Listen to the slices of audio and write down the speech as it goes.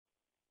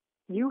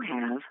You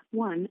have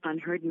one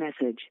unheard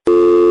message.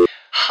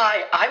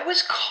 Hi, I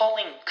was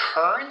calling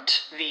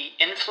Current, the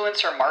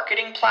influencer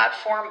marketing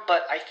platform,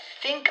 but I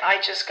think I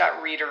just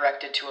got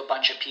redirected to a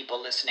bunch of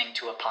people listening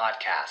to a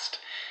podcast.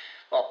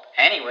 Well,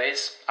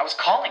 anyways, I was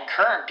calling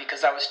Current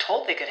because I was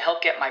told they could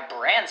help get my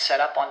brand set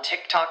up on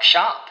TikTok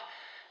Shop,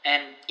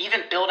 and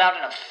even build out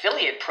an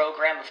affiliate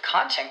program of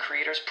content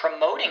creators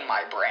promoting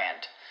my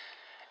brand,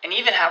 and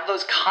even have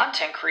those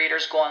content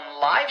creators go on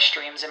live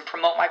streams and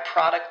promote my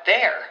product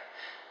there.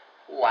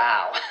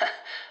 Wow,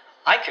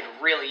 I could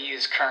really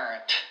use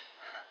Current.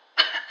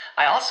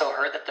 I also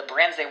heard that the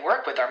brands they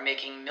work with are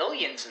making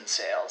millions in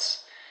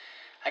sales.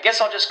 I guess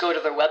I'll just go to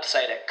their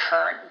website at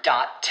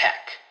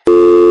current.tech.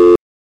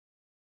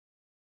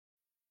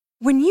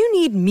 When you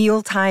need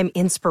mealtime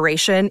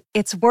inspiration,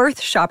 it's worth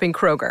shopping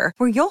Kroger,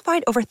 where you'll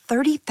find over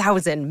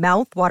 30,000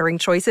 mouth-watering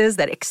choices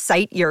that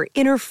excite your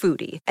inner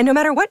foodie. And no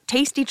matter what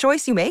tasty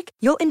choice you make,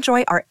 you'll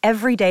enjoy our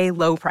everyday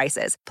low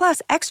prices,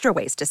 plus extra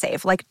ways to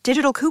save, like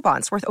digital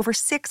coupons worth over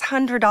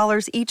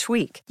 $600 each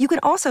week. You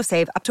can also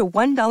save up to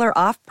 $1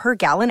 off per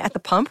gallon at the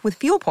pump with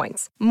fuel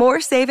points.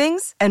 More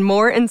savings and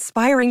more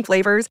inspiring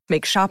flavors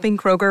make shopping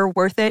Kroger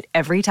worth it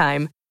every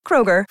time.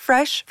 Kroger,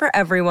 fresh for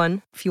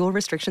everyone. Fuel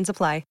restrictions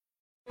apply.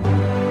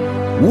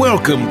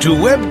 Welcome to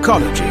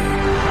Webcology.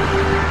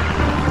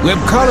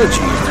 Webcology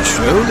is the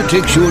show that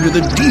takes you into the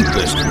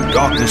deepest and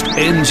darkest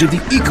ends of the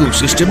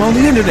ecosystem on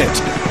the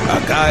internet. Our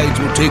guides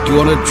will take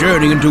you on a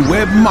journey into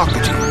web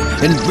marketing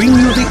and bring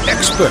you the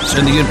experts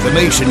and the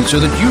information so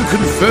that you can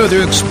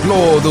further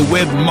explore the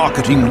web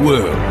marketing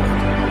world.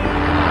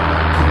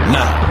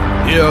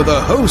 Now, here are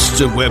the hosts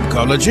of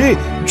Webcology,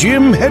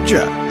 Jim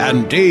Hedger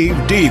and Dave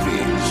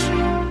Davies.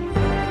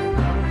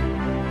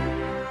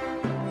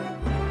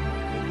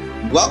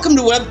 Welcome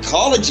to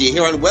Webcology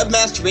here on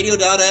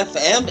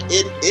webmasterradio.fm.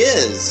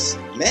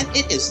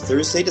 It is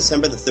Thursday,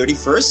 December the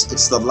 31st.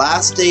 It's the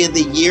last day of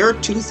the year,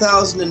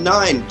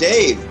 2009.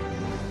 Dave,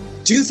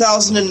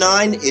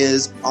 2009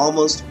 is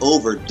almost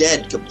over.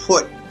 Dead,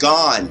 kaput,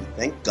 gone.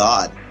 Thank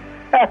God.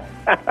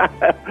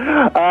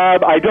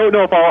 I don't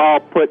know if I'll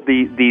put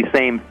the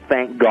same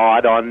thank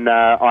God on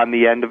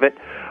the end of it.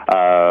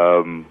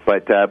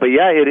 But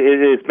yeah,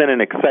 it's been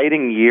an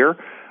exciting year.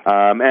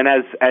 And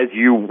as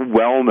you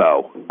well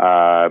know,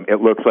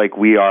 it looks like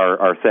we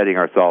are setting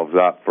ourselves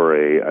up for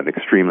an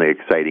extremely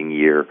exciting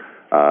year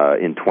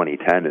in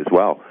 2010 as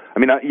well. I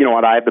mean, you know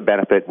what? I have the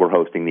benefit. We're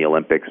hosting the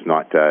Olympics,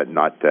 not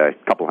a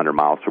couple hundred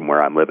miles from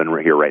where I'm living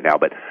here right now.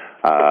 But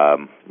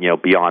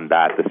beyond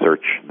that, the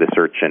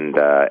search and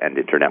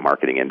internet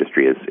marketing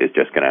industry is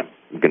just going to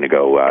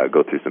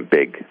go through some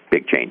big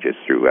changes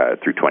through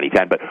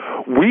 2010. But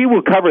we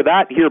will cover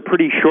that here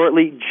pretty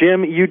shortly.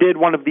 Jim, you did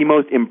one of the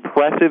most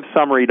impressive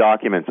summary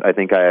documents I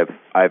think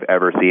I've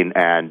ever seen,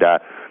 and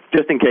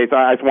just in case,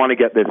 I just want to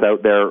get this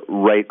out there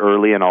right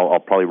early, and I'll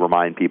probably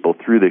remind people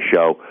through the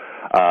show.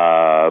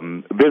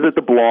 Visit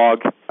the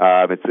blog.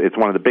 It's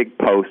one of the big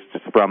posts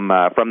from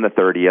the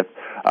 30th.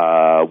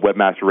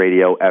 Webmaster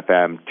Radio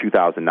FM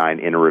 2009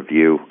 in a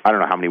review. I don't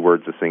know how many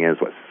words this thing is,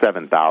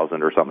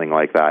 7,000 or something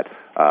like that.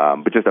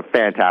 But just a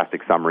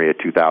fantastic summary of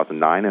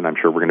 2009, and I'm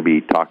sure we're going to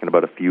be talking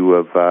about a few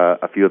of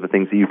the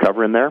things that you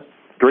cover in there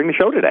during the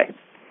show today.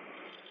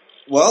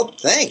 Well,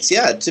 thanks.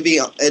 Yeah, it's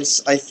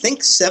I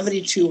think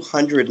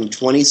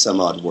 7,220 some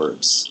odd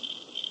words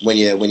when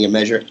you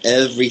measure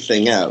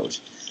everything out.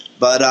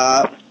 But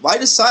I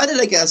decided,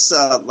 I guess,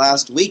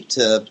 last week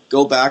to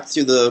go back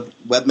through the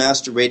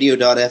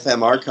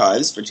webmasterradio.fm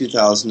archives for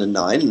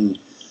 2009, and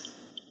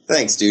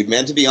thanks, dude,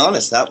 man. To be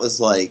honest, that was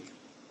like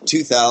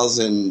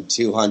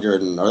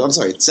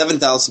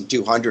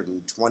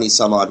 7,220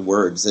 some odd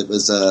words. It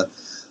was a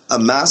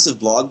massive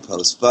blog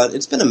post, but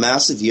it's been a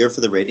massive year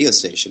for the radio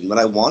station. What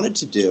I wanted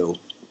to do,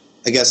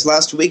 I guess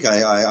last week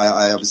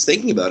I was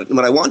thinking about it, and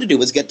what I wanted to do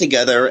was get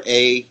together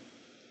a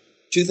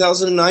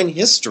 2009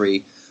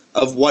 history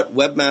of what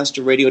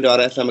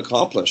webmasterradio.fm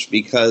accomplished,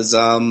 because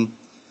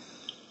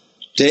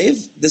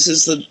Dave, this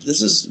is it.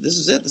 This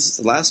is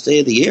the last day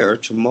of the year.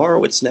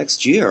 Tomorrow it's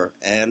next year,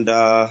 and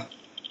I'm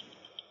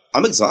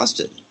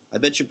exhausted. I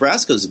bet you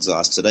Brasco's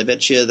exhausted. I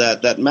bet you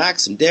that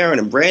Max and Darren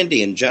and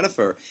Brandy and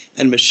Jennifer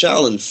and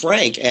Michelle and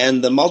Frank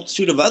and the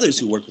multitude of others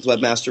who work with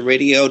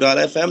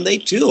webmasterradio.fm, they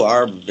too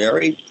are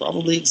very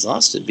probably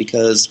exhausted,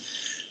 because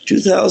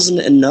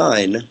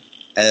 2009,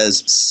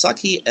 as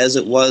sucky as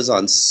it was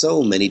on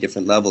so many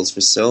different levels for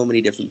so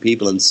many different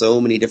people in so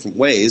many different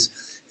ways,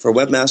 for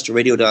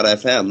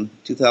webmasterradio.fm,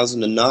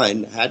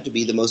 2009 had to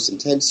be the most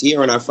intense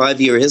year in our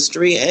 5-year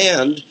history,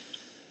 and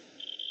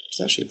it's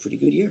actually a pretty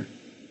good year.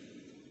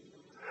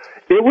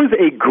 It was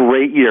a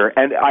great year,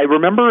 and I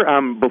remember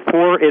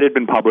before it had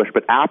been published,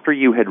 but after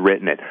you had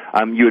written it,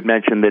 you had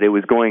mentioned that it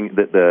was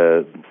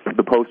the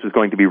post was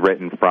going to be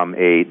written from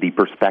the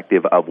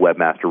perspective of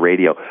Webmaster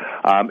Radio.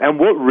 And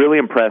what really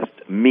impressed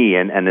me,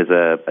 and is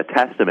a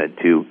testament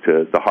to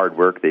the hard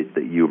work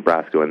that you and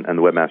Brasco and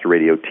the Webmaster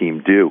Radio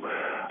team do,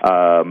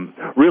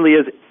 really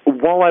is,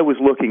 while I was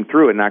looking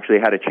through it and actually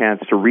had a chance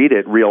to read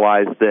it,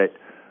 realized that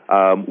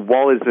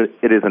while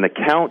it is an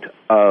account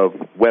of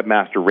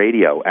Webmaster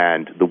Radio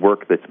and the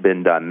work that's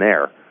been done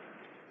there,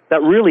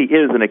 that really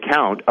is an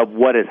account of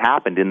what has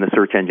happened in the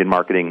search engine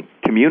marketing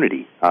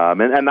community.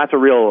 And that's a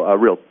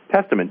real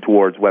testament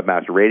towards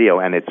Webmaster Radio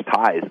and its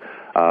ties.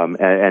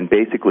 And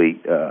basically,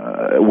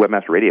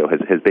 Webmaster Radio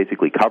has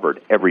basically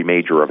covered every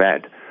major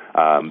event,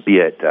 be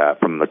it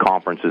from the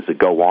conferences that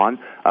go on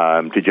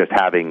to just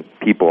having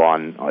people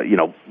on,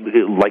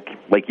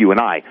 like you and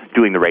I,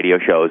 doing the radio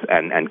shows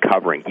and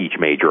covering each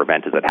major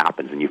event as it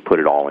happens. And you've put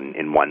it all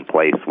in one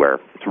place where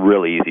it's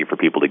really easy for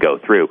people to go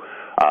through.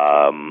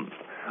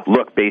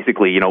 Look,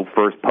 basically,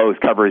 first post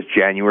covers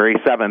January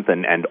 7th,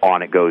 and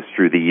on it goes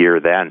through the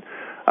year then,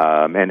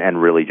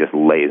 and really just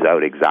lays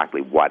out exactly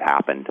what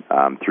happened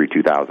through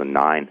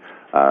 2009.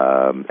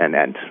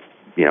 And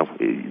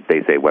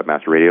they say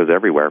Webmaster Radio is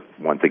everywhere.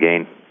 Once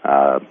again,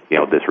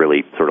 this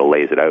really sort of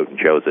lays it out and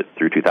shows it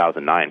through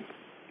 2009.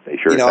 They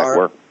sure as heck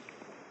were.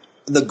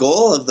 The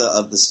goal of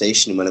the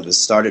station when it was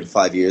started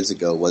 5 years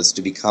ago was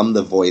to become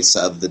the voice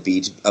of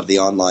the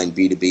online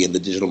B2B and the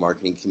digital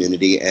marketing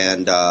community,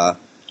 and I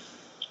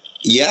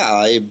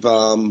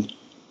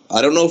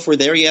don't know if we're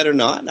there yet or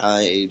not.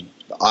 I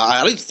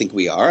don't think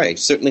we are. I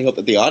certainly hope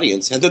that the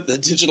audience and that the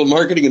digital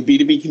marketing and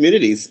B2B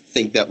communities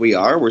think that we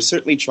are. We're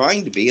certainly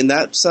trying to be, and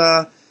that's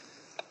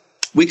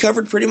we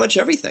covered pretty much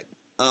everything.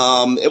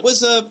 It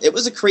was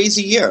a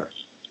crazy year.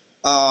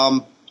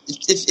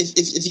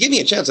 If you give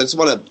me a chance, I just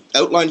want to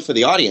outline for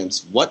the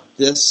audience what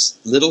this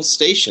little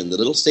station, the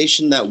little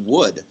station that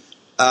would,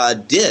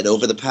 did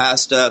over the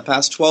past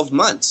 12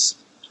 months.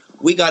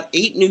 We got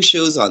 8 new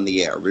shows on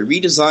the air. We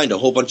redesigned a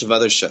whole bunch of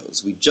other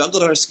shows. We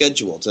juggled our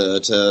schedule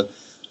to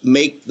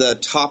make the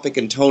topic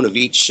and tone of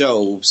each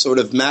show sort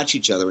of match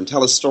each other and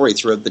tell a story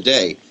throughout the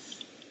day.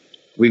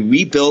 We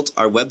rebuilt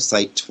our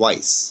website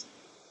twice.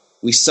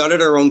 We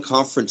started our own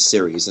conference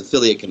series,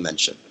 affiliate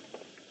convention.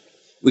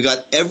 We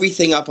got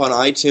everything up on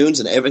iTunes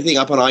and everything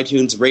up on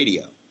iTunes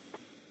Radio.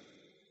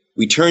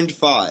 We turned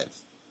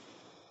 5.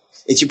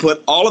 If you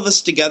put all of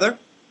us together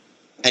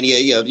and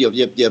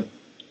you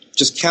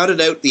just counted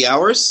out the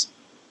hours,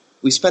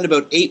 we spent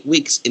about 8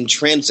 weeks in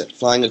transit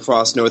flying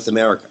across North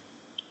America.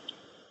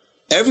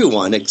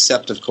 Everyone,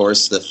 except, of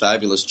course, the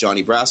fabulous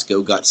Johnny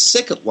Brasco, got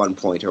sick at one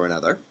point or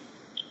another.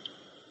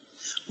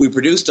 We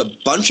produced a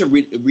bunch of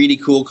really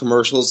cool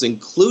commercials,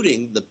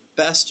 including the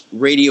best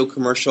radio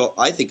commercial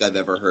I think I've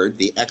ever heard,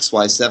 the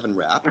XY7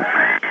 rap.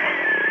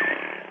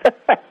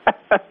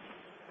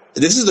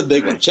 This is the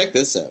big one. Check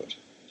this out.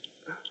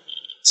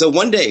 So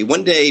one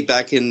day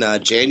back in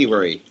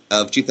January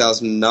of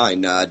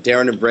 2009,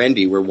 Darren and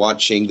Brandy were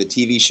watching the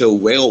TV show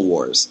Whale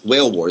Wars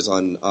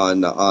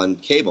on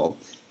cable,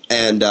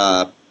 and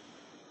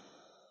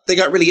they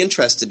got really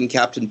interested in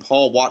Captain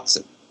Paul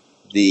Watson,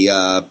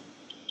 the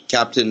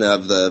captain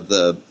of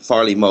the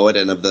Farley Mowat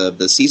and of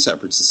the Sea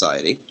Shepherd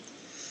Society,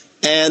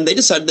 and they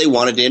decided they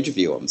wanted to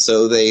interview him.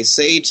 So they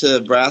say to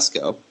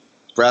Brasco,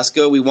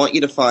 we want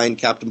you to find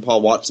Captain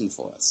Paul Watson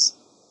for us.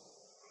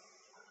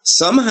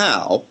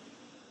 Somehow,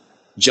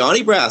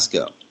 Johnny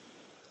Brasco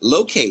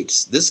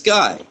locates this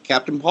guy,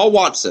 Captain Paul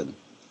Watson,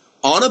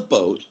 on a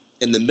boat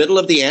in the middle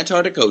of the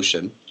Antarctic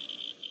Ocean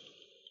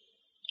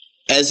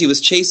as he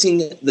was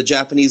chasing the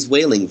Japanese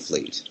whaling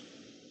fleet.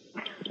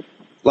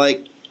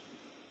 Like,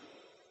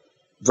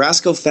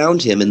 Brasco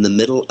found him in the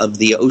middle of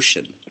the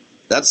ocean.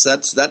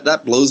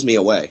 That blows me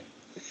away.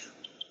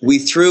 We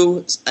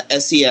threw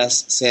a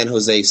SES San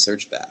Jose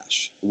Search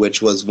Bash,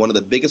 which was one of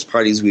the biggest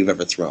parties we've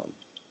ever thrown.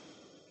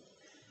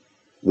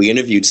 We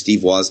interviewed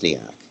Steve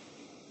Wozniak.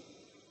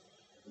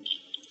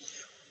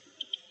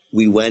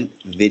 We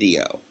went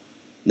video.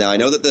 Now, I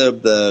know that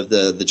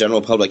the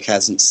general public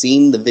hasn't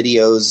seen the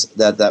videos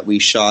that we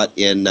shot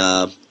in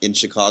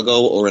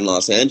Chicago or in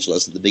Los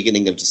Angeles at the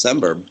beginning of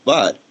December,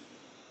 but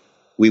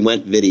we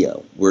went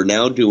video. We're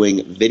now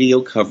doing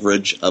video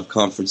coverage of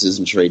conferences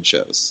and trade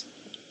shows.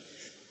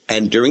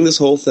 And during this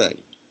whole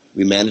thing,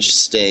 we managed to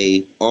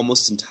stay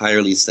almost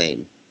entirely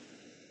sane.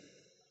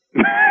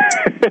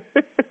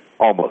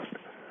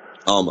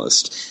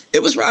 Almost.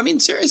 It was, I mean,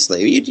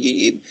 seriously,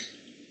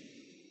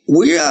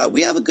 we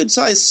have a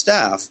good-sized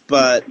staff,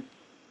 but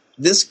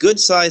this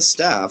good-sized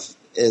staff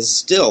is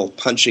still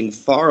punching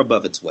far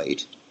above its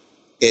weight.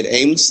 It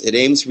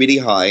aims really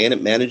high, and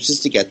it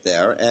manages to get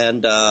there,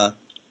 and I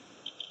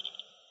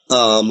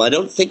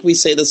don't think we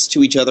say this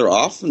to each other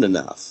often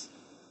enough,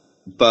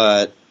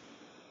 but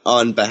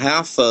on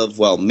behalf of,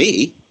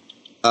 me,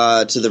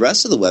 to the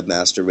rest of the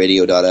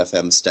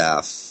WebmasterRadio.fm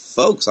staff,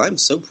 folks, I'm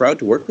so proud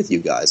to work with you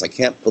guys. I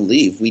can't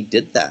believe we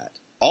did that.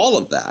 All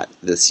of that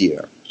this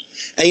year.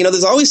 And,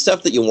 there's always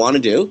stuff that you want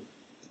to do,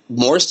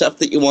 more stuff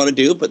that you want to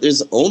do, but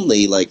there's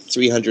only like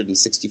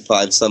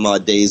 365 some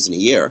odd days in a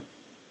year.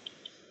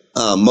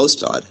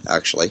 Most odd,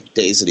 actually,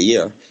 days in a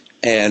year.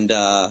 And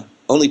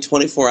only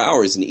 24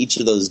 hours in each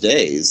of those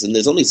days. And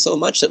there's only so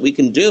much that we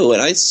can do.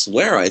 And I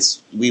swear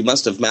we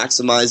must have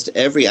maximized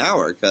every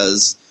hour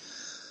because,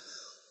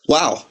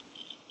 wow.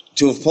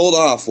 To have pulled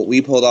off what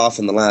we pulled off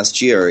in the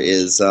last year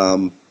is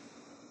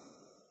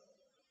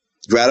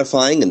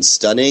gratifying and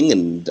stunning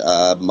and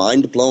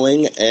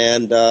mind-blowing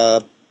and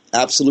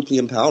absolutely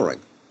empowering.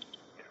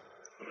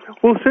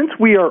 Well, since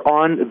we are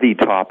on the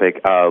topic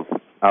of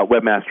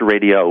Webmaster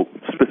Radio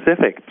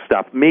specific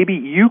stuff, maybe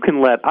you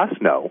can let us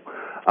know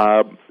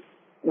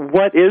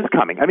what is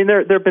coming. I mean,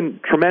 there have been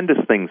tremendous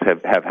things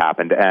have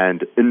happened,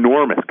 and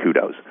enormous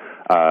kudos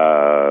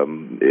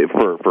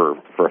for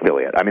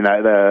Affiliate. I mean,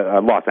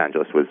 Los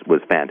Angeles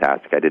was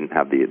fantastic. I didn't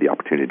have the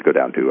opportunity to go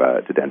down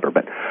to Denver,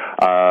 but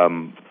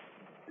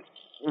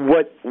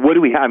what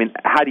do we have? I mean,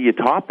 how do you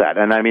top that?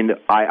 And I mean,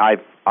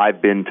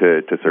 I've been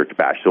to Search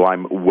Bash, so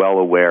I'm well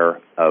aware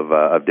of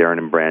Darren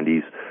and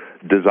Brandy's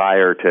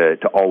desire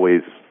to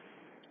always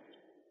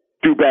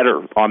do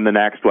better on the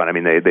next one. I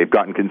mean, they've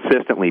gotten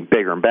consistently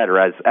bigger and better,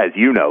 as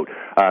you note,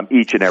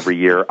 each and every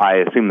year. I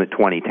assume that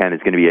 2010 is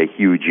going to be a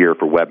huge year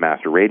for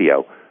Webmaster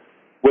Radio.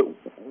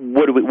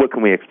 What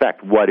can we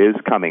expect? What is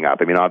coming up?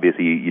 I mean,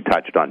 obviously, you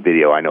touched on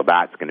video. I know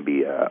that's going to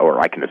be,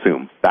 or I can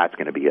assume that's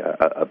going to be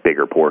a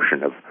bigger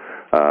portion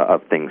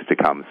of things to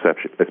come,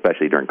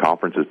 especially during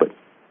conferences. But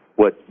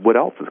what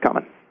else is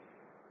coming?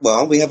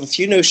 Well, we have a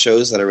few new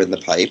shows that are in the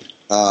pipe.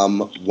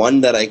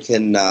 One that I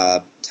can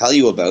tell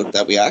you about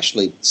that we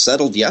actually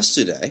settled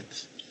yesterday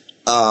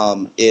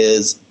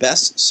is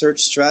Best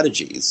Search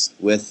Strategies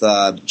with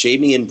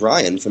Jamie and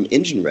Brian from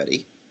Engine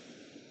Ready,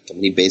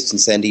 company based in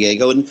San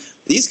Diego. And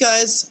these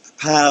guys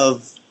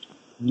have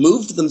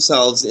moved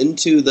themselves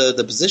into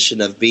the position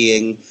of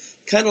being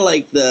kind of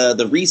like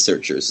the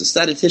researchers, the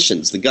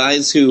statisticians, the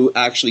guys who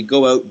actually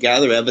go out,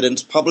 gather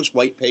evidence, publish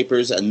white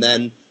papers,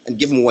 and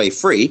give them away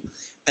free,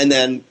 and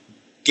then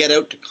get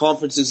out to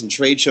conferences and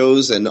trade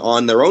shows and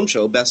on their own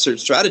show, Best Search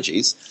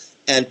Strategies,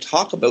 and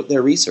talk about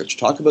their research,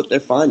 talk about their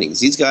findings.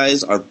 These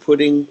guys are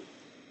putting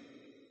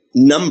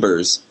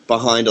numbers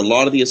behind a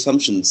lot of the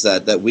assumptions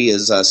that we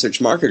as search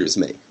marketers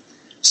make.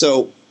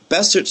 So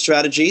Best Search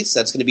Strategies,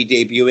 that's going to be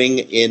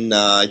debuting in,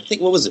 I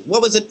think, what was it,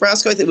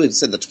 Brasco? I think we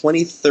said the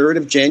 23rd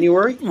of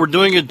January? We're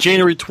doing it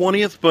January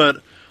 20th,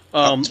 but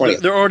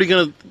 20th. they're already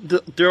going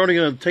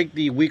to take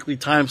the weekly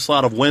time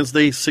slot of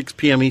Wednesday, 6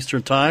 p.m.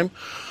 Eastern Time.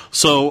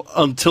 So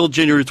until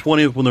January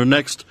 20th, when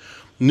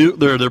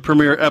their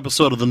premiere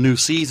episode of the new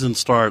season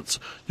starts,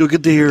 you'll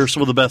get to hear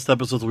some of the best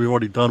episodes we've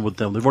already done with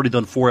them. They've already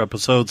done 4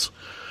 episodes.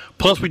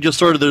 Plus, we just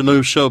started their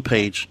new show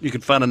page. You can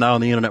find it now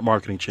on the Internet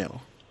Marketing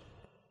Channel.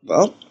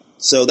 Well,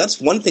 so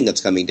that's one thing that's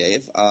coming,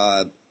 Dave.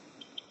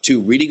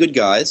 2 really good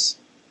guys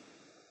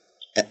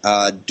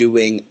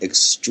doing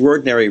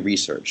extraordinary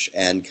research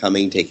and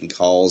taking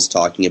calls,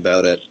 talking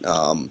about it,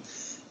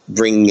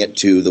 bringing it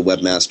to the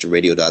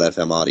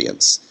webmasterradio.fm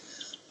audience.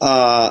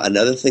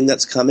 Another thing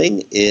that's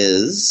coming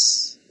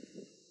is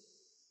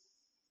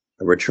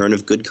a return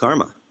of Good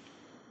Karma.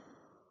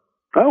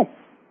 Oh.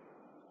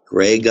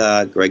 Greg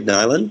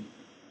Nyland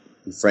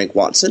and Frank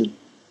Watson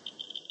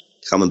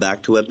coming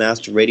back to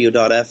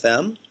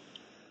webmasterradio.fm,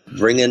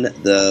 bringing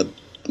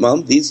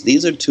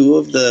these are 2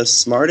 of the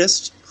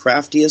smartest,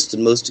 craftiest,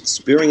 and most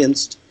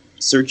experienced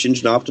search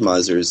engine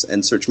optimizers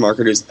and search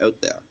marketers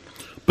out there.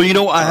 But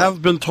I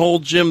have been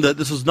told, Jim, that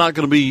this is not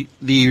going to be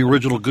the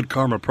original Good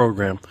Karma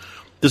program.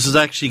 This is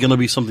actually going to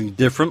be something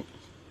different.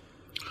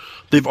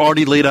 They've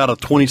already laid out a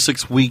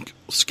 26-week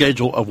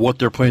schedule of what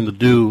they're planning to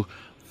do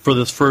for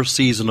this first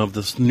season of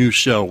this new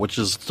show, which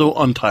is still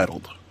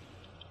untitled.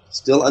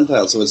 Still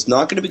untitled. So it's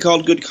not going to be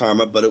called Good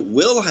Karma, but it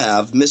will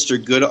have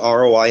Mr. Good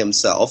ROI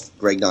himself,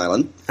 Greg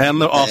Nyland. And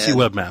the Aussie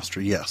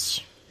Webmaster,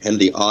 yes. And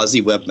the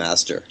Aussie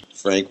Webmaster,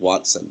 Frank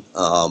Watson.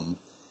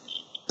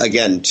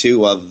 Again,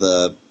 2 of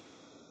the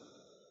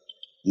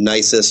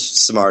nicest,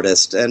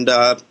 smartest, and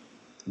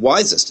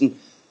wisest. And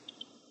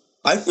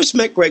I first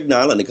met Greg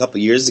Nyland a couple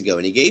of years ago,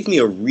 and he gave me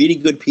a really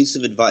good piece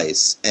of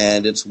advice,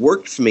 and it's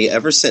worked for me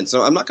ever since.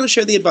 So I'm not going to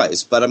share the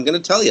advice, but I'm going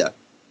to tell you.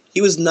 He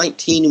was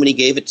 19 when he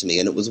gave it to me,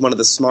 and it was one of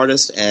the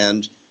smartest,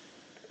 and,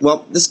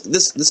 well,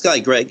 this guy,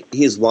 Greg,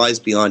 he is wise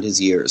beyond his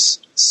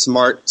years.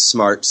 Smart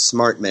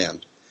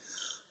man.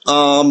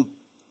 So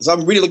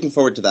I'm really looking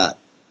forward to that.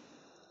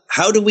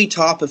 How do we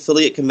top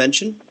Affiliate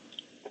Convention?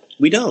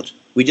 We don't.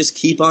 We just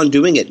keep on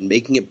doing it and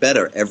making it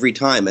better every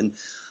time. And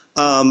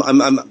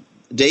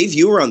Dave,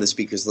 you were on the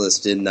speakers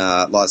list in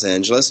Los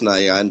Angeles, and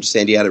I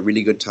understand you had a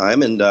really good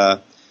time. And I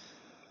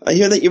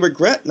hear that you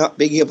regret not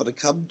being able to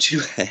come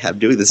to. I'm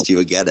doing this to you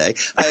again, eh?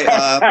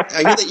 I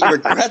hear that you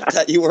regret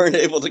that you weren't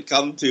able to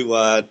come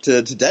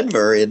to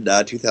Denver in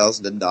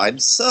 2009.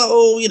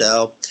 So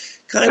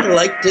kind of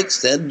like to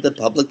extend the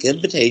public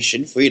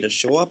invitation for you to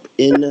show up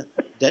in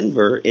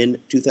Denver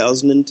in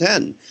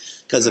 2010.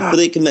 Because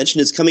Affiliate Convention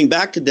is coming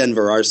back to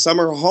Denver, our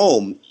summer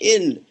home,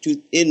 in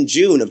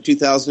June of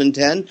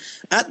 2010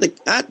 at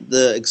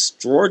the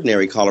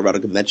extraordinary Colorado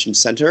Convention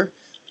Center.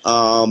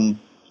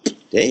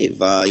 Dave,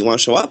 you want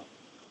to show up?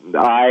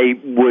 I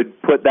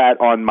would put that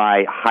on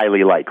my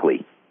highly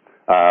likely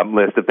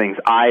list of things.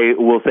 I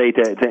will say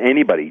to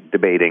anybody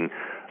debating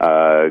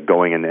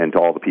going and to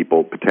all the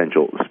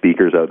potential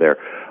speakers out there,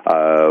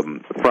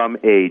 from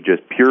a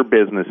just pure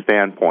business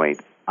standpoint,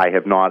 I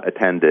have not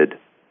attended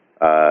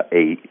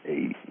a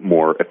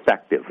more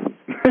effective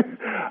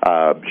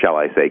shall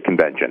I say,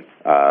 convention.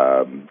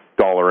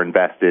 Dollar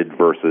invested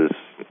versus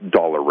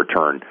dollar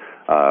return.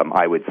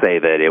 I would say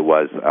that it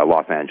was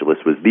Los Angeles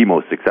was the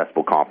most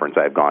successful conference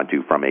I've gone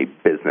to from a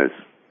business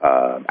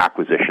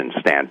acquisition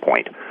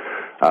standpoint.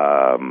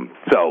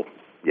 So,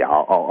 yeah,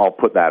 I'll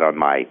put that on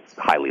my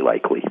highly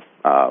likely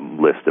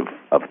list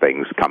of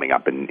things coming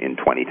up in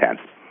 2010.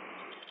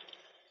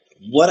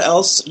 What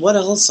else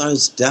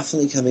is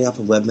definitely coming up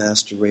on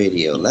Webmaster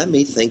Radio? Let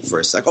me think for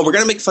a sec. Oh, we're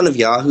going to make fun of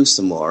Yahoo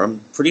some more. I'm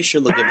pretty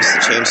sure they'll give us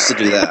the chance to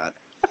do that.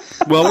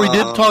 Well, we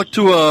did talk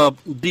to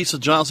Disa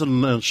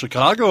Johnson in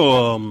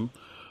Chicago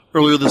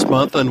earlier this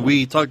month, and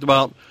we talked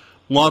about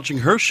launching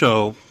her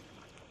show,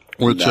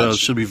 which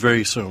should be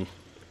very soon.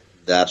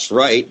 That's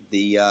right.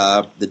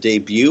 The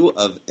debut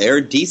of Air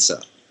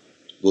Disa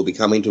will be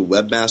coming to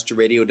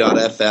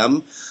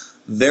webmasterradio.fm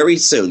very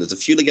soon. There's a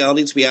few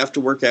legalities we have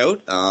to work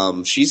out.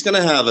 She's going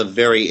to have a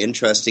very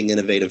interesting,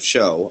 innovative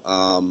show.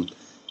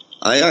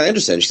 I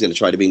understand she's going to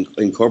try to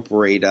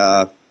incorporate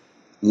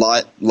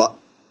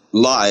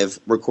live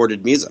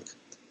recorded music,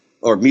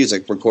 or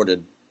music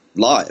recorded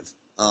live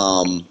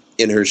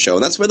in her show,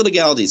 and that's where the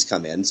legalities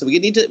come in. So we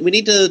need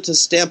to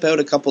stamp out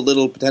a couple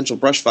little potential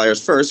brush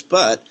fires first.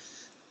 But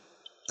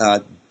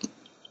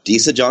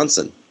Disa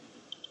Johnson,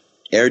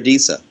 Air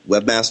Disa,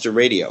 Webmaster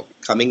Radio,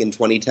 coming in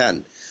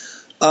 2010.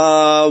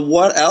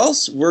 What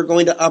else? We're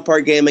going to up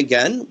our game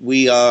again.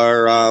 We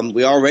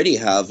already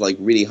have like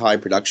really high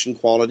production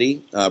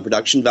quality,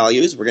 production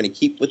values. We're going to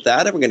keep with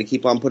that, and we're going to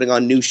keep on putting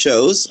on new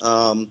shows.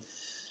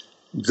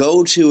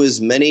 Go to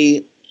as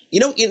many. You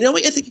know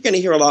what I think you're going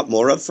to hear a lot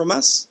more of from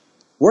us?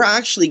 We're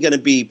actually going to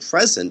be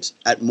present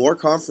at more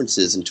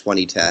conferences in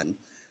 2010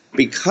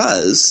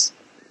 because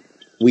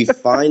we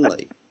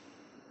finally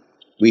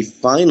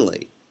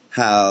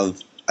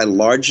have a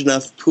large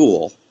enough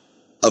pool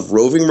of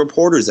roving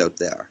reporters out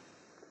there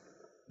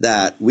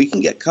that we can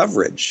get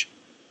coverage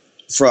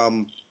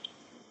from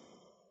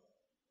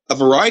a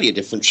variety of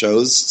different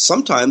shows,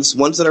 sometimes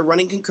ones that are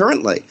running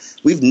concurrently.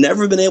 We've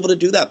never been able to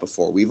do that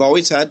before. We've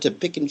always had to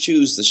pick and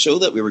choose the show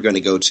that we were going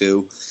to go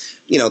to,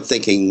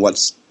 thinking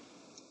what's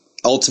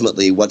going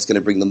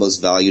to bring the most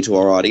value to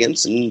our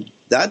audience, and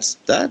that's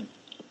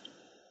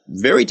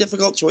very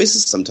difficult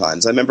choices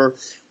sometimes. I remember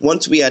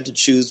once we had to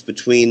choose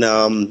between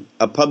a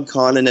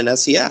PubCon and an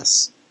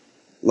SES.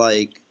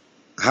 Like,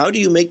 how do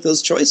you make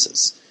those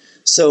choices?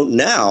 So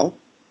now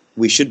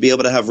we should be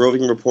able to have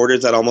roving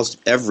reporters at almost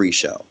every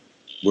show.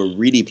 We're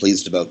really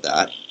pleased about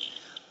that.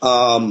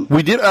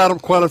 We did add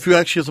up quite a few,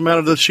 actually, as a matter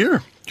of this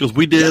year, because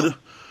we did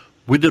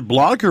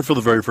Blogger for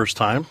the very first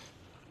time.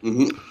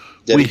 Mm-hmm.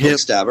 Debbie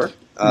Quickstabber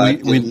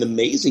did an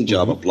amazing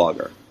job of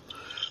Blogger.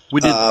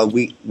 We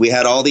did. We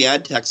had all the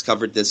ad techs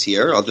covered this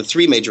year, or the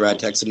three major ad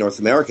techs in North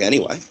America,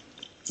 anyway.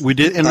 We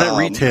did Internet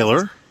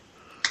Retailer,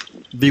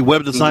 the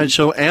Web Design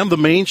Show, and the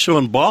main show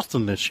in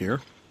Boston this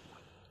year.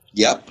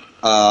 Yep,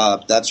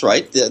 that's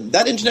right.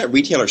 That Internet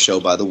Retailer show,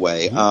 by the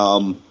way,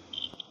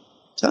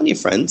 telling you,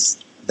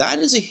 friends, that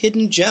is a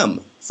hidden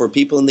gem for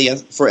people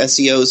for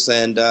SEOs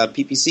and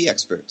PPC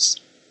experts.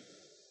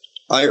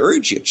 I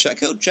urge you,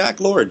 check out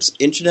Jack Lord's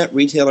Internet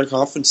Retailer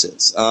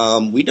conferences.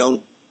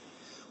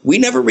 We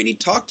never really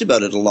talked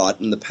about it a lot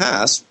in the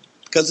past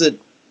because I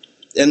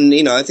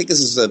think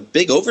this is a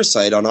big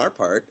oversight on our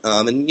part.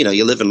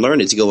 You live and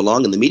learn as you go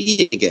along in the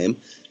media game.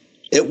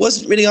 It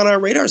wasn't really on our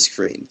radar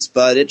screens,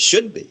 but it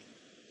should be.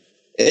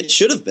 It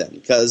should have been,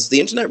 because the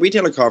Internet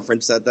Retailer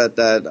Conference that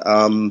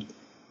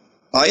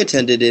I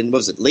attended in,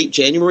 late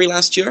January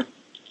last year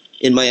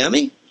in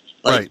Miami?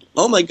 Right.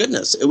 Oh, my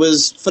goodness. It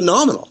was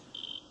phenomenal.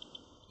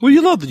 Well,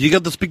 you loved it. You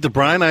got to speak to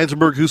Brian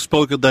Eisenberg, who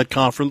spoke at that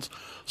conference.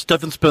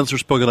 Stephen Spencer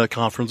spoke at that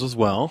conference as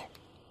well.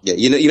 Yeah,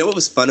 you know what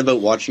was fun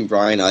about watching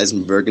Brian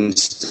Eisenberg and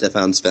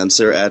Stefan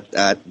Spencer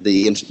at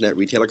the Internet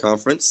Retailer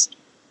Conference?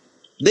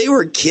 They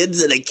were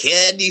kids in a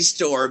candy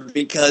store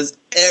because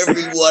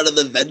every one of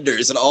the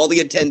vendors and all the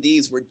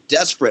attendees were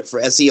desperate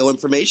for SEO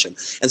information.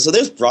 And so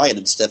there's Brian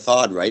and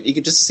Stefan, right? You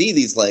could just see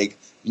these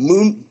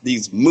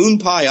moon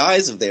pie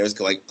eyes of theirs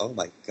going, oh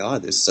my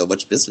God, there's so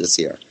much business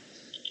here.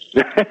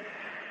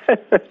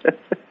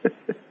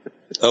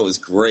 Oh, it was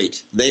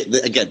great. They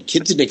again,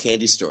 kids in a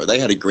candy store. They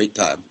had a great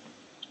time.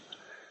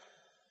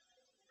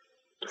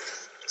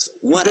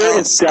 There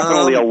is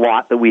definitely a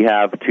lot that we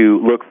have to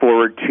look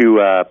forward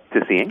to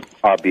seeing,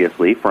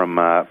 obviously, from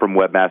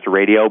Webmaster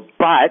Radio.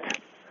 But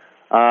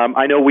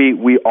I know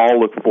we all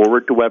look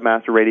forward to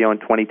Webmaster Radio in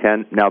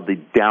 2010. Now, the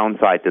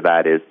downside to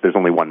that is there's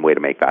only one way to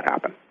make that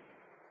happen.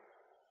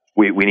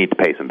 We need to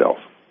pay some bills.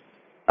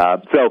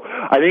 So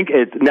I think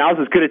now's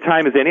as good a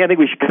time as any. I think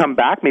we should come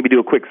back, maybe do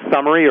a quick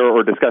summary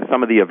or discuss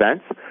some of the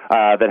events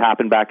that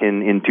happened back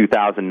in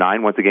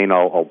 2009. Once again,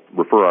 I'll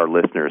refer our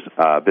listeners,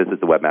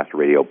 visit the Webmaster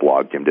Radio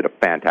blog. Jim did a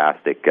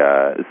fantastic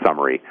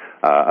summary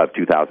of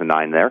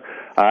 2009 there.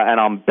 And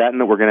I'm betting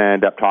that we're going to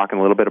end up talking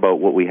a little bit about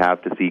what we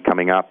have to see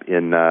coming up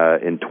in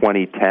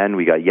 2010.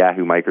 We got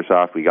Yahoo,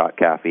 Microsoft, we got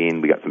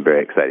Caffeine, we got some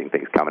very exciting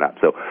things coming up.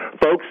 So,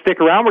 folks, stick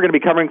around. We're going to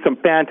be covering some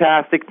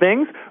fantastic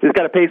things. We've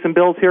got to pay some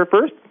bills here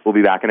first. We'll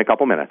be back in a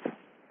couple minutes.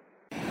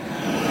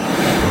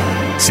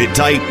 Sit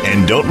tight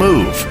and don't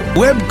move.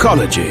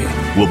 Webcology.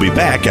 We'll be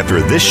back after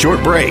this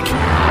short break.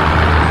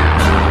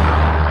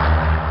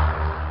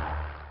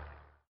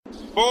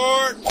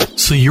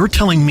 So you're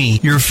telling me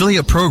your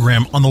affiliate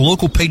program on the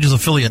Local Pages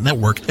Affiliate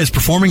Network is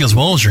performing as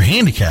well as your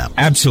handicap?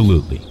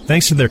 Absolutely.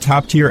 Thanks to their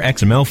top-tier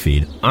XML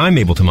feed, I'm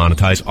able to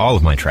monetize all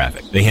of my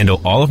traffic. They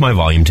handle all of my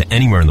volume to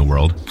anywhere in the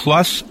world.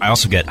 Plus, I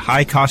also get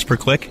high cost per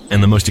click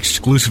and the most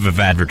exclusive of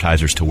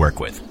advertisers to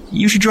work with.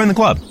 You should join the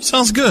club.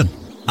 Sounds good.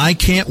 I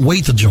can't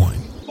wait to join.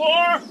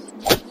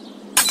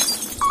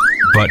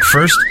 But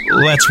first,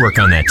 let's work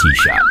on that tee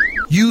shot.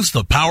 Use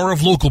the power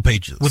of Local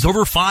Pages. With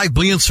over 5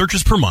 billion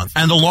searches per month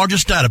and the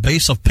largest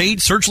database of paid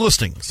search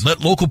listings,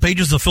 let Local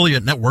Pages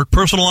Affiliate Network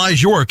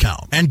personalize your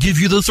account and give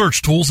you the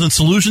search tools and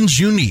solutions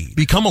you need.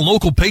 Become a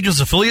Local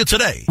Pages affiliate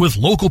today with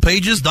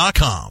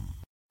localpages.com.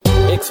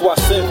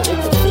 XY7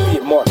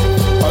 affiliate market.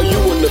 Are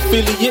you an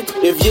affiliate?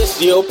 If yes,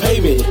 you'll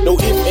pay me. No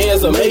ifs,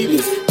 ands, or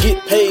maybes.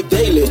 Get paid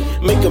daily.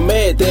 Make a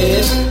mad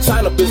dash.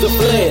 Sign up as a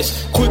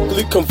flash.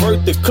 Quickly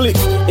convert the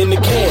clicks into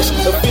cash.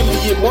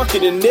 Affiliate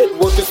marketing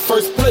network is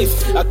first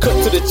place. I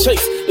cut to the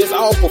chase. It's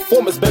all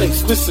performance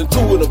based. Listen to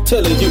what I'm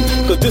telling you,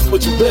 cause this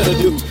what you better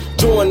do.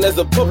 Join as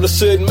a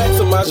publisher and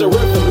maximize your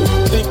revenue.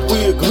 Think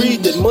we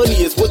agreed that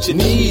money is what you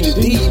need.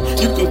 Indeed,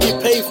 you can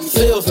get paid from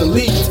sales and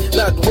leads.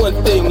 Not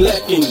one thing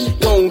lacking.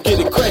 Don't get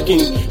it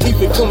cracking.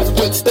 Even comes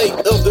with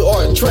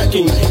state-of-the-art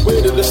tracking.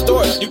 Where to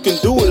start? You can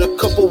do it a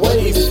couple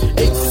ways.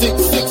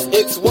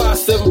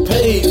 866-XY7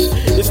 pays.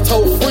 It's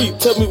toll free.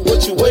 Tell me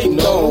what you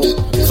waiting on.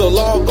 So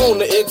log on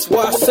to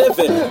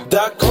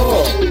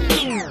xy7.com.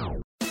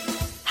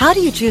 How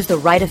do you choose the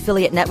right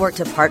affiliate network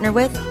to partner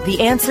with?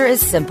 The answer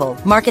is simple.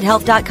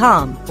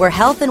 MarketHealth.com, where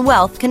health and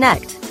wealth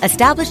connect.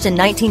 Established in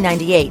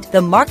 1998, the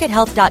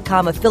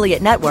MarketHealth.com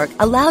affiliate network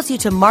allows you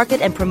to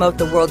market and promote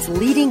the world's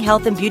leading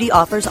health and beauty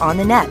offers on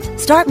the net.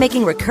 Start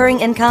making recurring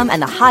income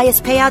and the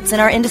highest payouts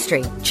in our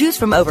industry. Choose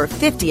from over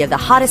 50 of the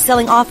hottest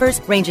selling offers,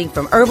 ranging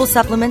from herbal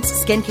supplements,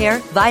 skincare,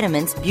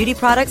 vitamins, beauty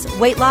products,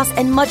 weight loss,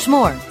 and much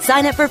more.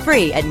 Sign up for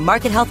free at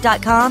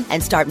MarketHealth.com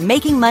and start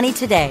making money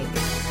today.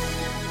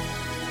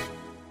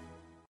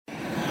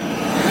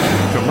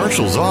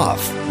 Commercials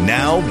off.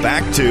 Now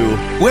back to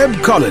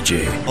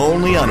Webcology.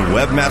 Only on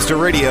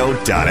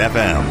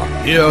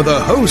WebmasterRadio.fm. Here are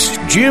the hosts,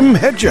 Jim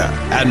Hedger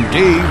and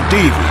Dave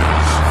Davies.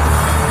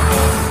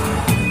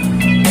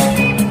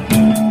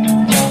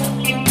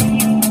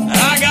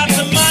 I got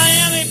the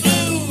Miami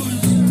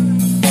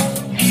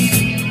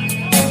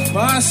blues.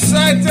 My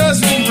sight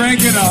doesn't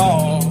break at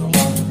all.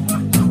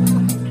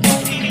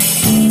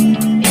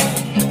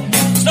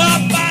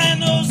 Stop buying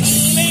those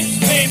links,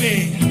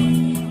 baby.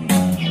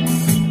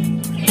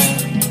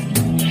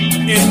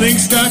 In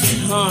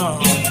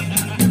links.com.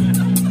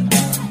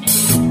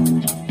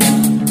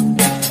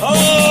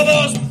 Oh,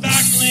 those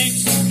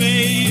backlinks,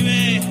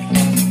 baby.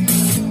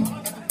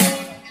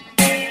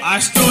 I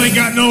still ain't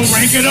got no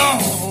rank at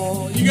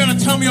all. You gotta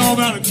tell me all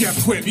about it, Jeff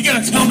Quibb. You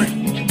gotta tell me.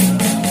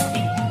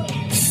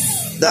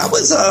 That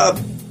was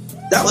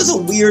a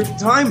weird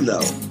time,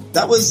 though.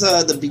 That was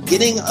the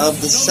beginning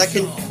of the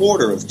second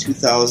quarter of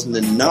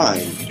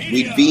 2009.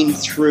 We'd been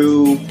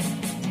through...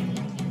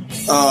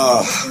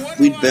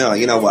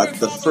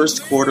 the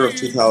first quarter of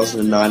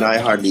 2009, I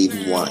hardly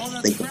even want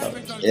to think about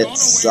it. It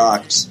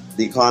sucked.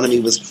 The economy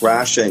was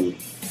crashing.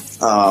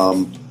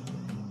 The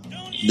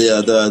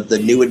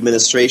new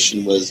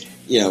administration was,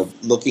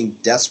 looking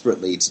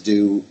desperately to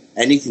do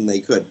anything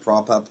they could,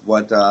 prop up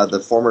what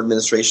the former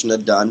administration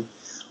had done,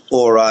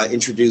 or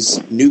introduce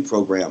new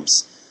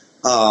programs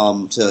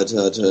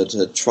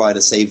to try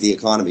to save the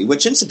economy,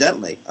 which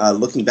incidentally,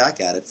 looking back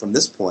at it from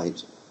this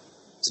point,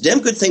 it's a damn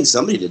good thing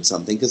somebody did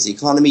something, because the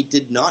economy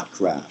did not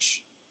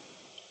crash.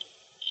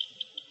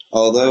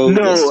 Although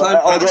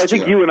I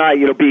think you and I,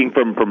 being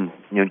from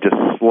just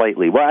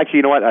slightly. Well, actually,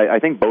 you know what? I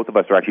think both of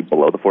us are actually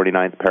below the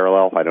 49th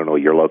parallel. I don't know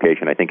your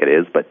location. I think it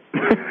is, but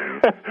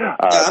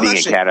being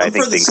in Canada, I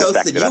think things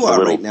affected us a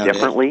little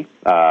differently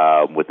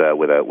with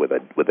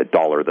a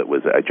dollar that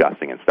was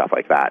adjusting and stuff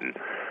like that. And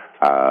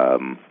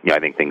I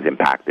think things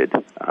impacted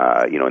in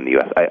the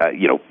U.S.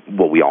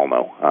 We all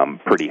know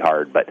pretty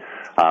hard, but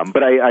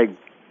I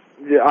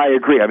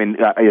agree. I mean,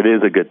 it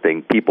is a good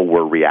thing. People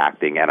were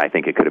reacting, and I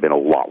think it could have been a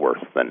lot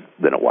worse than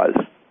it was.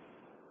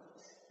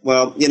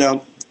 Well,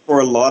 for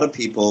a lot of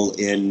people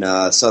in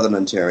southern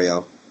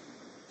Ontario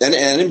and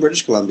in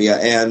British Columbia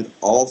and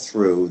all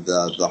through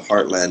the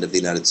heartland of the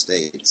United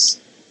States,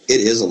 it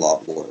is a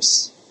lot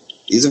worse.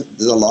 There's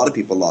a lot of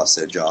people lost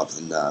their jobs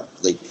in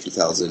late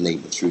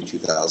 2008 through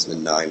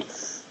 2009.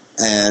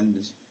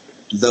 And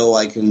though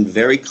I can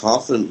very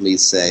confidently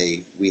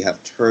say we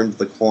have turned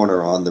the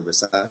corner on the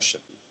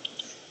recession,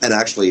 and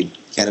actually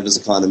Canada's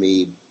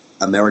economy,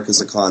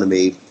 America's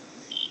economy,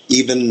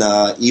 even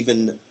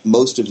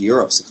most of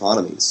Europe's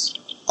economies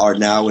are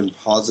now in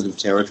positive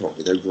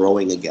territory. They're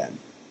growing again.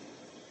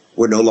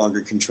 We're no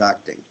longer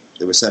contracting.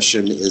 The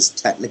recession is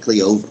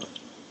technically over.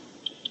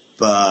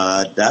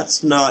 But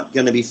that's not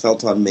going to be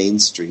felt on Main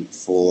Street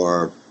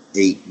for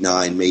 8,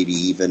 9, maybe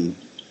even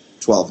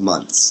 12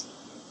 months.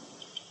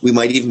 we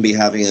might even be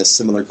having a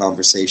similar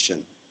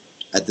conversation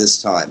at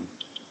this time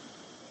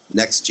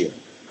next year.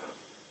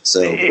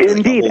 So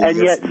indeed, and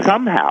yet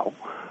somehow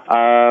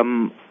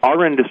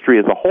our industry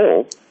as a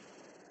whole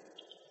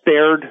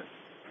fared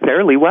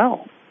fairly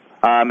well.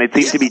 It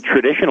seems to be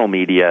traditional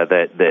media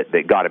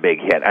that got a big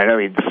hit. I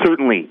mean,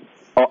 certainly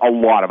a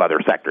lot of other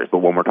sectors, but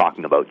when we're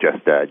talking about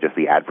just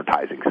the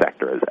advertising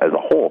sector as a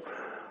whole,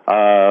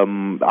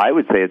 I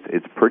would say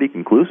it's pretty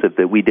conclusive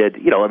that we did.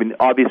 I mean,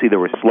 obviously there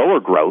was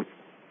slower growth,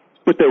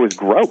 but there was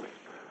growth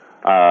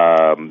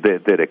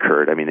that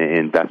occurred. I mean,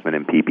 investment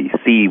in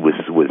PPC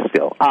was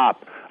still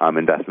up.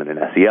 Investment in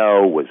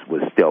SEO was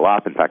still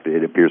up. In fact,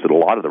 it appears that a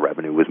lot of the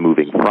revenue was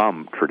moving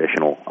from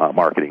traditional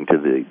marketing to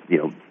the,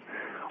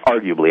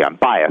 arguably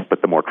unbiased,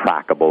 but the more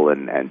trackable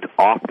and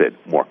often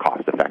more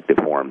cost-effective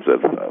forms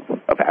of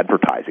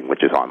advertising,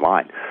 which is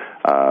online.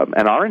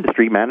 And our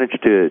industry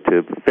managed to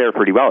fare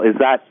pretty well. Is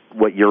that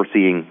what you're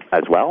seeing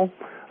as well?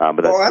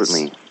 But that's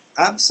certainly...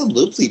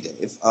 Absolutely,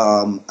 Dave.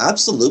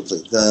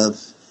 Absolutely.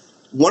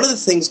 One of the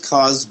things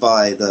caused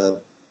by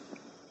the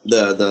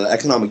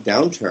economic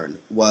downturn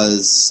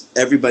was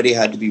everybody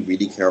had to be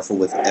really careful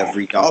with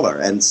every dollar.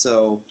 And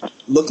so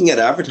looking at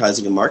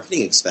advertising and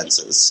marketing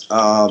expenses,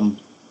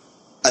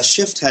 a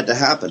shift had to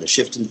happen, a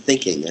shift in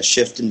thinking, a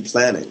shift in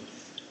planning.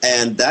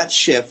 And that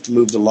shift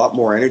moved a lot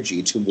more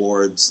energy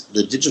towards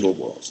the digital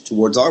world,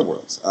 towards our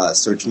world.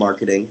 Search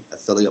marketing,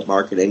 affiliate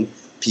marketing,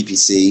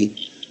 PPC,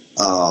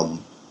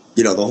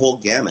 the whole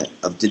gamut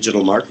of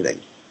digital marketing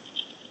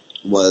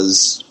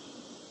was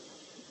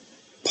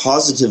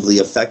positively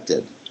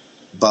affected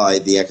by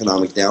the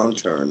economic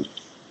downturn,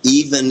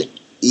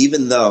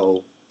 even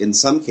though in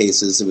some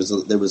cases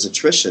there was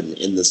attrition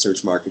in the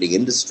search marketing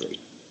industry.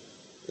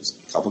 There's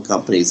a couple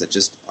companies that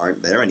just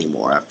aren't there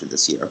anymore after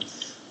this year.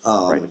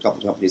 A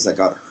couple companies that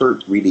got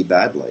hurt really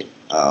badly,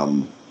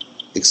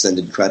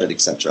 extended credit,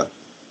 etc.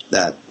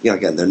 That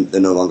again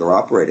they're no longer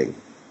operating.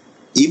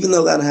 Even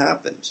though that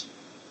happened,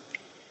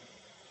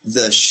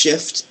 the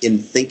shift in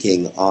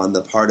thinking on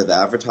the part of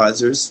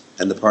advertisers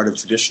and the part of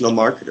traditional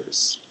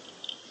marketers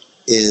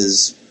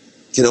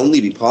can only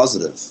be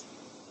positive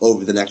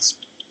over the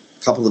next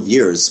couple of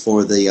years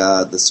for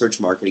the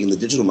search marketing and the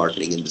digital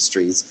marketing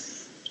industries.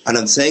 And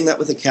I'm saying that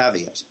with a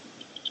caveat.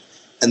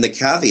 And the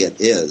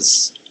caveat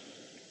is,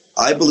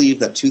 I believe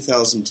that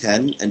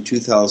 2010 and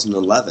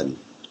 2011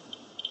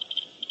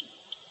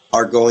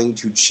 are going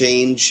to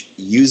change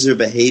user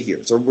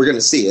behaviors, or we're going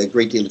to see a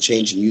great deal of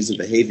change in user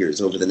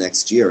behaviors over the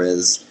next year.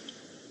 Everyone's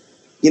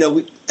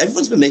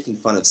been making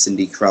fun of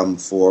Cindy Crum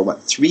for,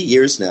 3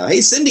 years now.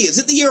 Hey, Cindy, is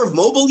it the year of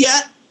mobile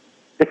yet?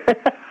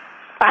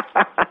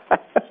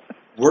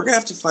 We're going to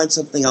have to find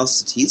something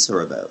else to tease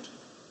her about.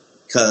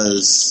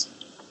 Because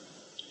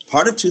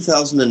part of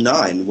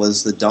 2009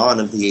 was the dawn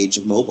of the age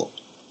of mobile.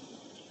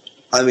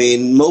 I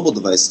mean, mobile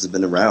devices have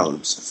been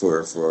around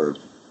for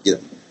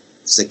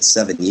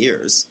 6-7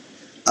 years.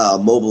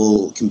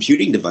 Mobile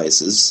computing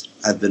devices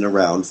have been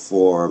around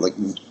for,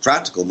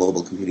 practical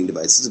mobile computing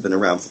devices have been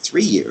around for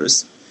 3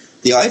 years.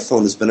 The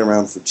iPhone has been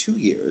around for 2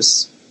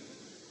 years.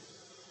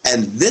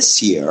 And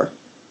this year,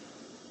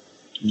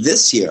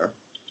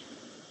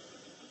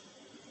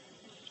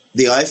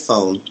 the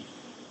iPhone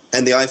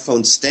and the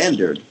iPhone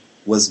standard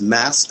was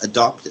mass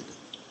adopted.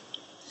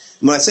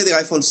 When I say the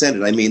iPhone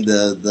standard, I mean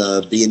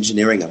the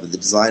engineering of it, the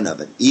design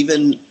of it.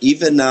 Even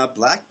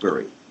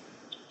BlackBerry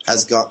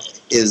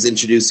is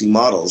introducing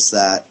models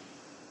that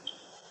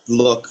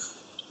look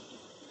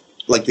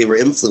like they were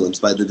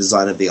influenced by the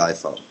design of the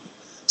iPhone.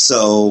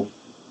 So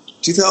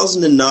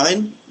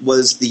 2009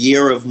 was the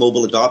year of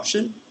mobile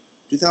adoption.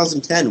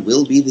 2010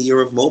 will be the year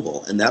of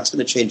mobile, and that's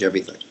going to change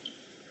everything.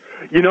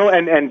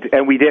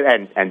 And we did,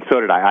 and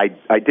so did I.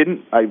 I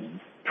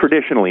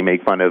traditionally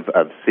make fun of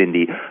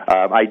Cindy.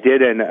 I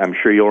did, and I'm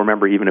sure you'll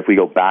remember, even if we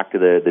go back to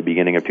the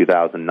beginning of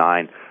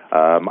 2009,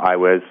 I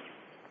was,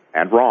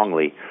 and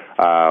wrongly,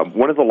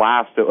 one of the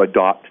last to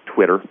adopt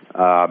Twitter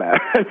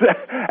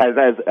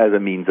as a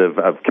means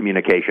of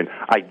communication.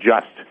 I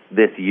just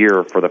this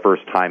year, for the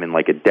first time in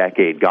a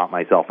decade, got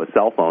myself a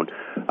cell phone.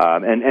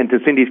 And to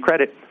Cindy's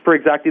credit, for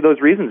exactly those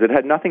reasons. It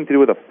had nothing to do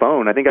with a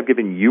phone. I think I've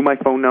given you my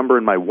phone number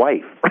and my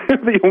wife.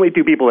 The only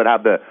two people that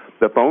have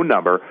the phone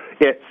number.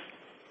 It's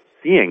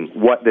seeing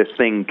what this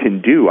thing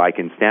can do. I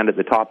can stand at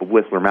the top of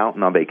Whistler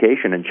Mountain on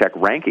vacation and check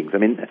rankings. I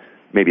mean,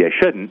 maybe I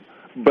shouldn't,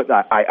 but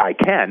I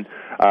can.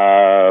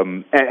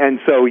 And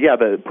so,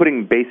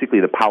 putting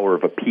basically the power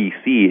of a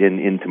PC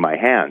into my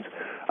hands,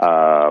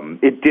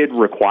 it did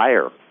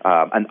require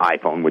an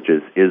iPhone, which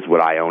is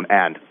what I own,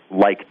 and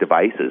like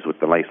devices with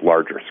the nice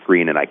larger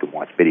screen, and I can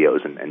watch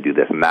videos and do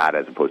this and that,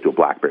 as opposed to a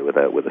BlackBerry with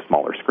a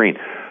smaller screen,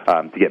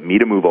 to get me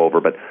to move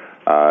over. But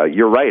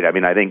you're right. I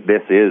mean, I think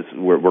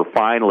we're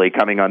finally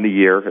coming on the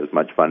year, as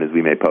much fun as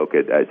we may poke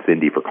at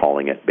Cindy for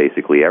calling it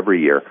basically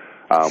every year,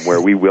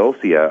 where we will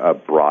see a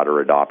broader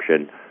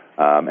adoption.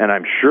 And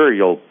I'm sure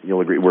you'll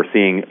agree, we're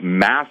seeing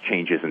mass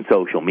changes in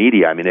social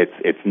media. I mean,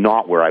 it's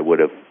not where I would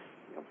have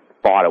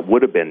thought it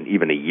would have been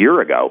even a year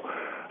ago.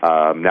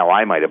 Now,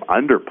 I might have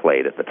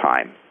underplayed at the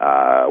time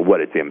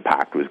what its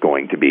impact was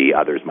going to be.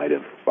 Others might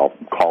have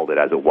called it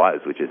as it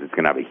was, which is it's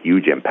going to have a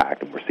huge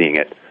impact, and we're seeing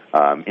it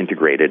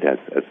integrated, as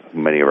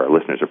many of our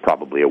listeners are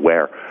probably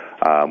aware,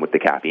 with the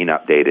caffeine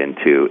update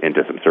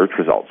into some search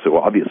results. So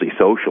obviously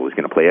social is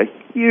going to play a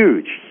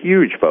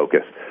huge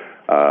focus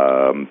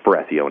for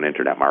SEO and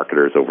internet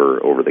marketers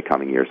over the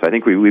coming years. So I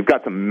think we've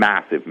got some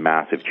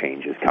massive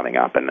changes coming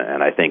up, and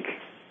I think,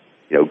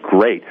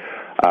 great.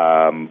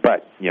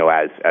 But,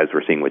 as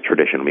we're seeing with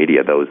traditional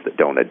media, those that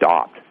don't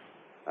adopt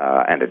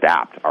and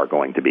adapt are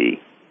going to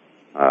be,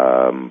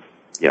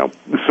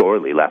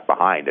 sorely left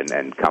behind.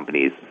 And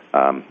companies,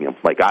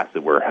 like us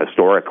that were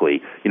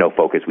historically,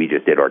 focused, we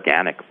just did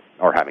organic,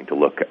 are having to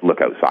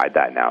look outside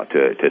that now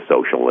to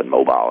social and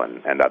mobile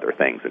and other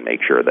things, and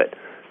make sure that,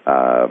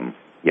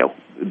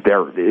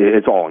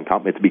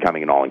 it's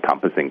becoming an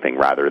all-encompassing thing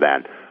rather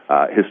than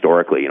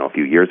historically, a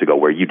few years ago,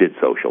 where you did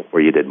social, or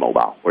you did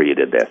mobile, or you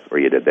did this, or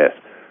you did this.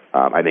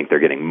 I think they're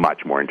getting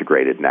much more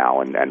integrated now,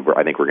 and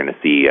I think we're going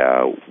to see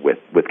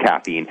with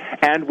caffeine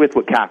and with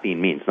what caffeine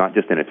means, not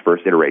just in its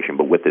first iteration,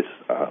 but with this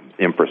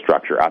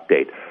infrastructure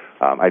update.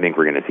 I think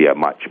we're going to see a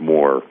much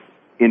more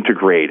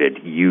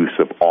integrated use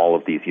of all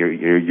of these.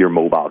 Your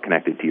mobile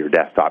connected to your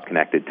desktop,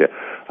 connected to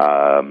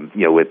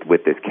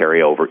with this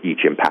carryover,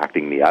 each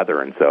impacting the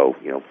other, and so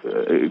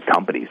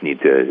companies need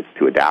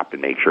to adapt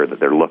and make sure that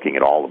they're looking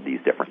at all of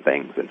these different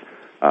things, and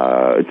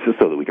it's just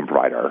so that we can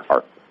provide our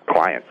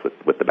clients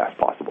with the best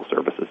possible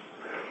services.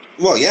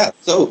 Well, yeah,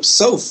 so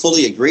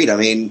fully agreed. I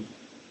mean,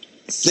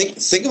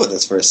 think about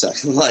this for a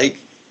second. Like,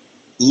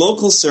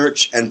 local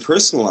search and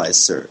personalized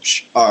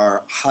search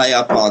are high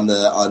up on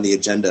the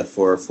agenda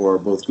for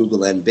both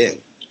Google and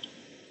Bing.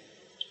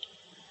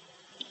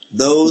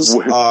 Those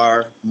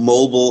are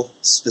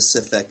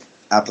mobile-specific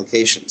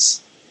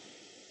applications.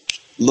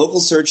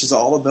 Local search is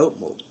all about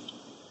mobile,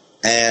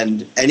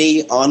 and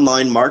any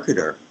online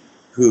marketer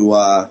who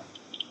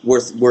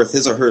worth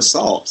his or her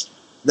salt,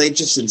 they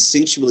just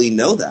instinctually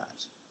know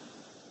that.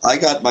 I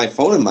got my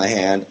phone in my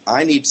hand,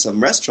 I need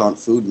some restaurant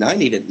food, and I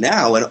need it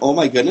now, and oh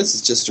my goodness,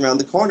 it's just around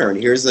the corner, and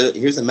here's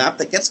a map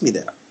that gets me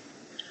there.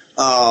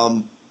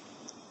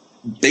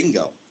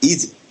 Bingo.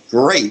 Easy.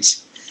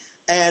 Great.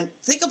 And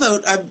think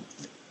about,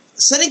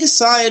 setting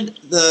aside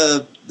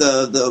the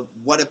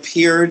what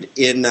appeared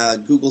in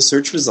Google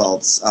search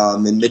results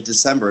in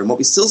mid-December, and what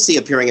we still see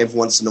appearing every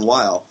once in a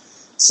while,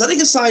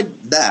 setting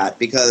aside that,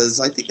 because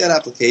I think that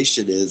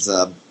application is,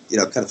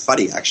 kind of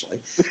funny,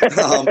 actually.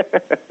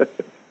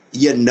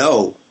 You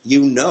know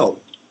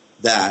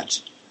that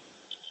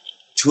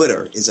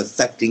Twitter is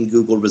affecting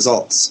Google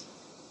results.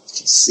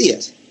 You see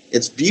it.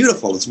 It's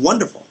beautiful. It's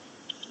wonderful.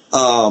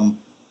 I've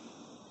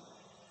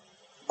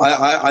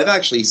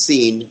actually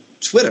seen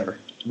Twitter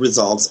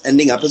results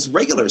ending up as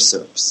regular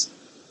SERPs.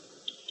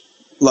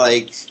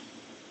 Like,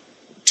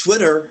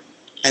 Twitter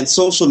and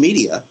social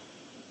media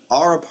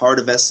are a part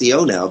of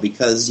SEO now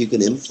because you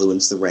can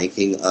influence the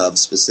ranking of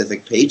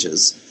specific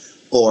pages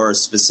or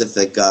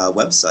specific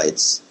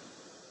websites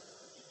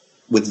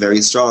with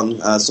very strong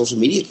social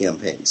media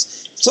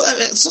campaigns. So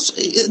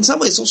in some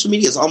ways, social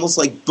media is almost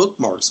like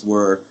bookmarks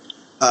were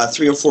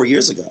 3 or 4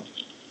 years ago.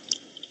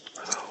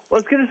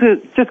 Well, I was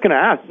just going to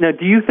ask, now,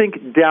 do you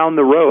think down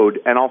the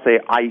road, and I'll say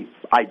I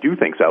do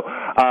think so,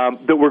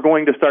 that we're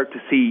going to start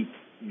to see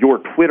your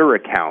Twitter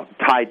account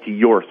tied to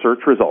your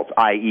search results,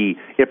 i.e.,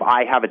 if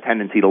I have a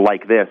tendency to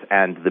like this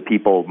and the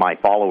people, my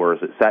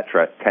followers,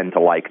 etc., tend to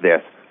like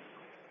this,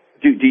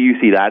 do you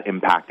see that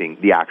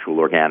impacting the actual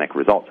organic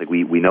results? Like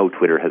we know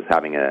Twitter is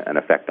having an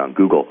effect on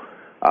Google.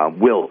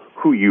 Will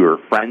who you're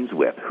friends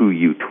with, who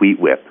you tweet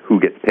with, who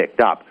gets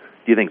picked up,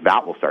 do you think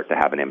that will start to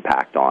have an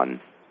impact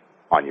on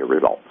your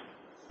results?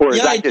 Or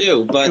yeah, I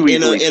do, but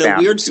in a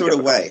weird sort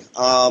of way.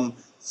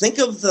 Think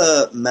of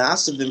the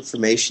massive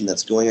information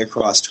that's going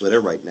across Twitter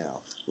right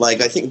now.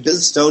 Like, I think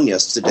Biz Stone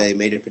yesterday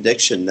made a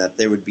prediction that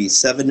there would be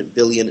 7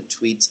 billion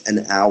tweets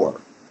an hour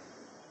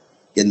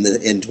in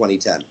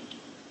 2010.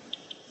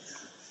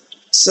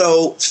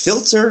 So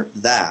filter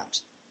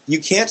that. You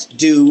can't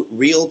do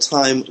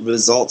real-time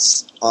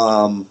results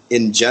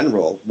in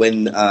general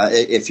when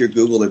if you're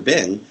Google or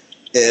Bing,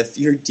 if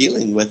you're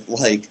dealing with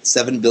like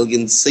 7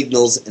 billion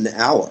signals an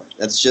hour.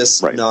 That's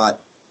just not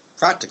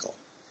practical.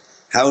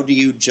 How do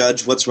you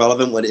judge what's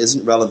relevant, what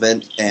isn't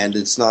relevant? And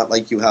it's not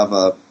like you have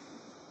a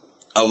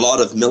lot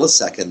of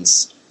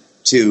milliseconds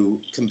to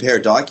compare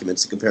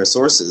documents, to compare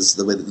sources,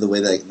 the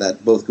way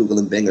that both Google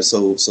and Bing are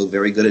so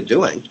very good at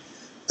doing.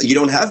 You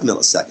don't have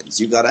milliseconds.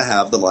 You got to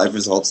have the live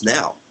results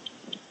now.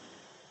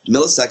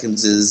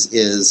 Milliseconds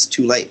is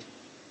too late.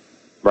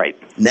 Right.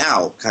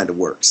 Now kind of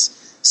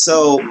works.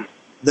 So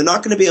they're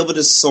not going to be able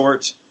to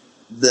sort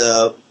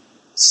the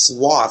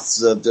swaths,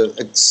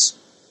 the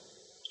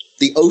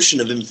ocean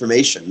of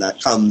information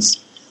that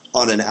comes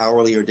on an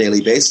hourly or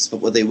daily basis. But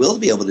what they will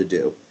be able to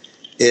do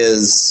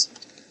is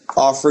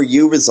offer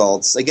you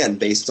results, again,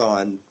 based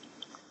on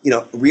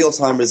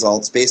real-time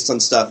results, based on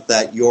stuff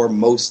that you're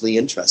mostly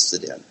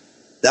interested in.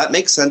 That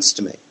makes sense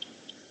to me.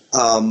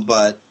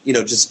 But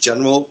just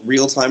general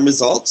real-time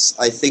results.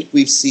 I think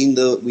we're seeing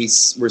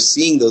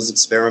those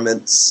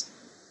experiments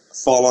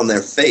fall on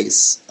their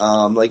face.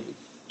 Like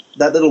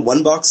that little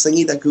one box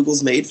thingy that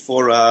Google's made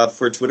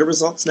for Twitter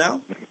results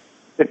now.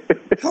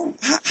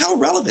 How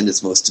relevant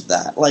is most of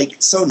that?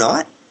 Like, so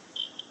not.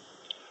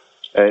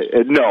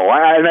 No,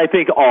 and I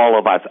think all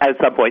of us at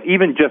some point,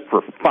 even just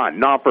for fun,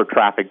 not for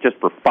traffic, just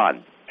for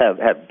fun,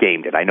 have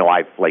gamed it. I know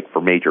I've,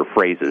 for major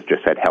phrases,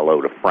 just said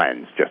hello to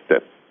friends just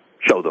to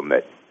show them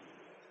that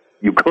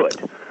you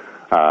could.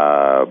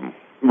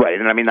 Right,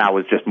 and I mean, that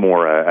was just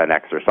more an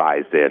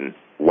exercise in,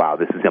 wow,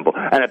 this is simple.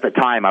 And at the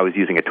time, I was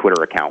using a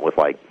Twitter account with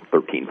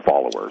 13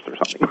 followers or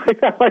something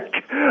like that,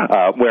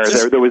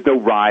 where there was no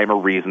rhyme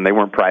or reason. They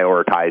weren't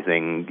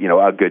prioritizing,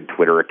 a good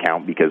Twitter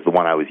account because the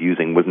one I was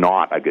using was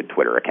not a good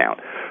Twitter account,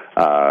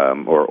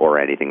 or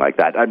anything like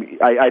that.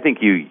 I think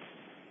you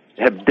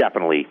have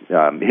definitely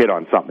hit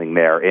on something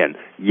there. And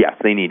yes,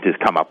 they need to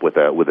come up with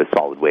a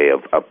solid way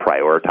of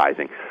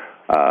prioritizing.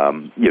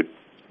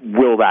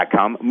 Will that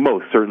come?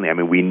 Most certainly. I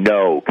mean, we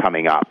know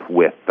coming up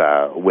with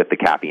the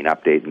caffeine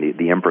update and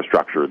the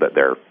infrastructure that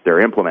they're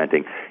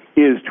implementing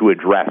is to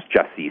address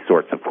just these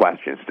sorts of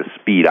questions, to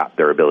speed up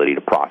their ability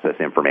to process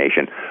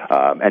information,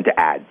 and to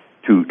add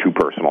to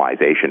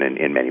personalization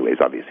in many ways.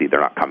 Obviously, they're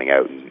not coming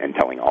out and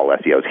telling all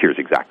SEOs, here's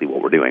exactly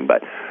what we're doing,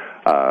 but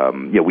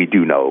we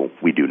do know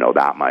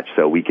that much.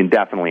 So we can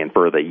definitely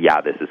infer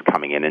that, this is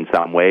coming in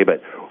some way,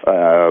 but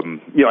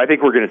I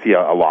think we're going to see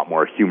a lot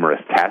more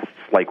humorous tests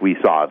like we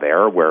saw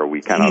there, where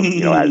we kind of,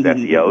 as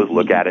SEOs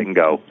look at it and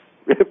go,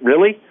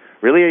 really?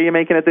 Really? Are you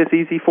making it this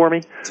easy for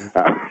me?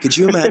 Could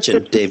you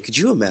imagine, Dave,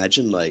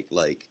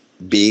 like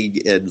being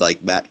in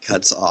Matt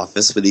Cutt's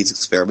office when these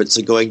experiments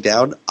are going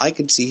down? I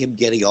could see him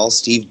getting all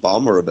Steve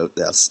Ballmer about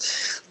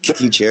this,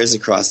 kicking chairs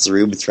across the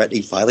room and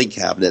threatening filing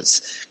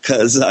cabinets.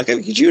 Because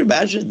could you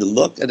imagine the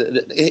look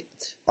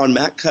on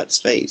Matt Cutt's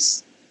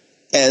face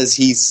as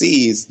he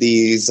sees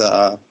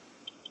the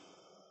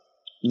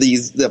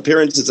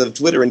appearances of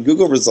Twitter and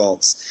Google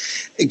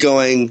results,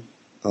 going,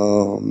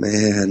 oh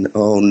man,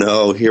 oh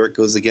no, here it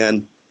goes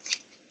again.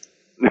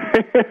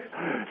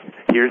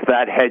 Here's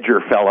that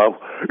Hedger fellow.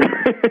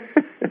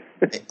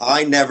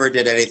 I never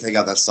did anything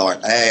of the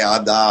sort. Hey,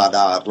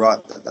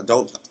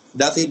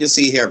 nothing to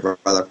see here,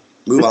 brother.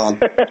 Move on.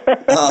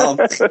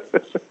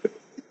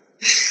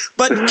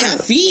 But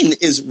caffeine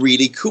is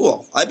really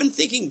cool. I've been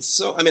thinking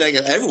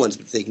everyone's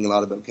been thinking a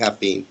lot about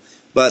caffeine,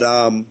 but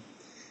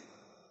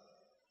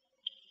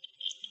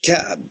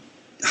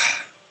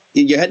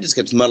your head just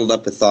gets muddled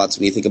up with thoughts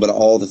when you think about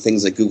all the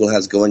things that Google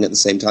has going at the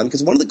same time.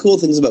 Because one of the cool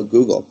things about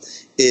Google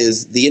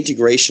is the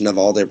integration of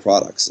all their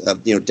products,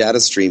 data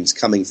streams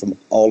coming from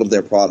all of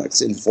their products,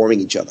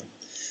 informing each other.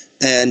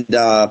 And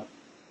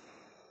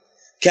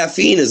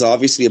caffeine is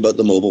obviously about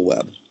the mobile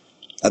web,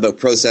 about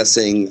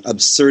processing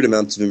absurd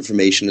amounts of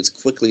information as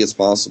quickly as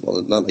possible.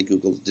 It's not like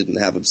Google didn't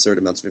have absurd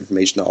amounts of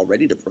information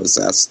already to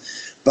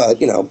process, but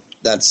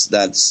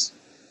that's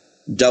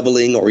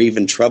doubling or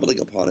even trebling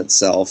upon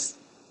itself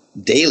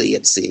daily,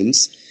 it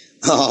seems.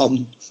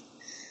 Caffeine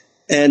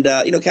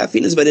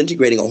is about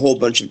integrating a whole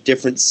bunch of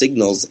different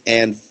signals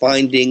and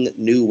finding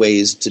new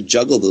ways to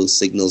juggle those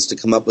signals to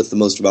come up with the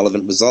most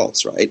relevant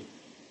results, right?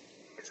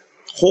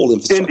 Whole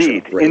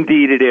infrastructure.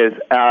 Indeed it is.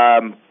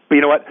 But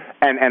you know what?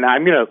 And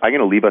I'm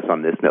gonna leave us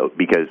on this note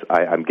because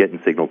I'm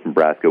getting signal from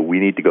Brasco. We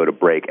need to go to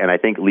break, and I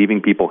think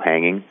leaving people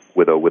hanging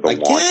with a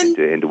launch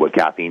into what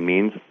caffeine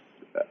means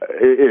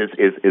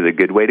is a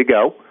good way to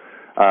go.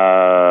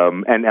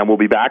 And we'll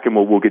be back, and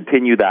we'll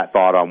continue that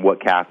thought on what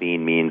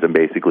caffeine means and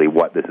basically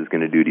what this is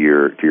going to do to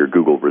your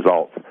Google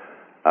results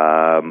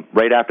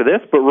right after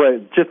this. But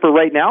just for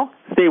right now,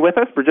 stay with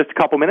us for just a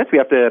couple minutes. We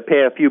have to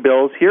pay a few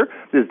bills here.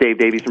 This is Dave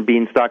Davies from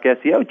Beanstalk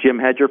SEO, Jim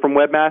Hedger from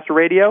Webmaster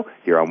Radio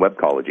here on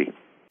Webcology.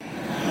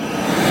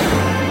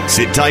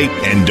 Sit tight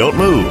and don't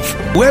move.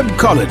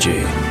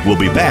 Webcology. We'll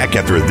be back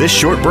after this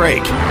short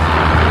break.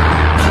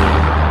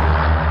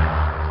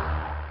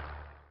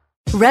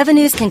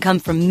 Revenues can come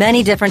from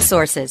many different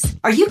sources.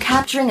 Are you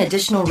capturing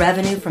additional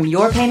revenue from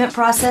your payment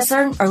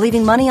processor or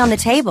leaving money on the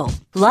table?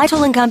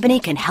 Lytle & Company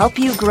can help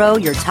you grow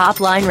your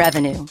top-line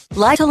revenue.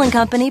 Lytle &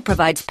 Company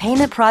provides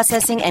payment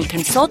processing and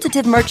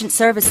consultative merchant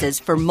services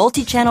for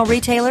multi-channel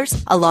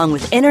retailers, along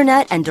with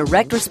internet and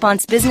direct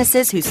response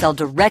businesses who sell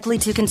directly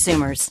to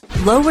consumers.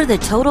 Lower the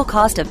total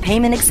cost of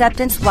payment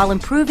acceptance while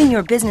improving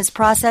your business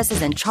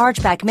processes and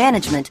chargeback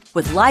management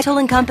with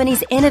Lytle &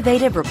 Company's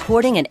innovative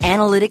reporting and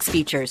analytics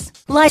features.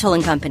 Lytle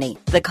 & Company.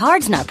 The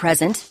card's not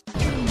present,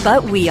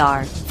 but we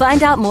are.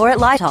 Find out more at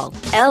Lytle,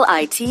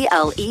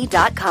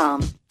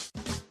 Litle.com.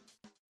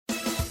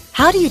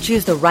 How do you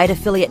choose the right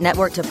affiliate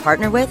network to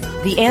partner with?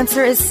 The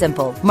answer is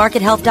simple.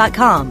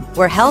 MarketHealth.com,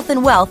 where health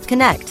and wealth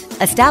connect.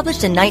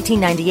 Established in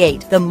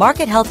 1998, the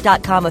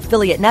MarketHealth.com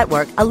affiliate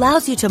network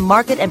allows you to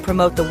market and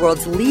promote the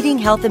world's leading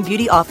health and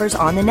beauty offers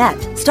on the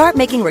net. Start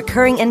making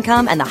recurring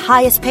income and the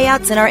highest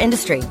payouts in our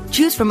industry.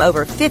 Choose from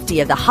over 50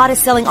 of the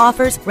hottest selling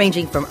offers,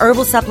 ranging from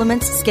herbal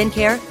supplements,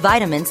 skincare,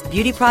 vitamins,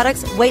 beauty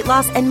products, weight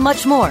loss, and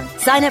much more.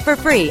 Sign up for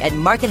free at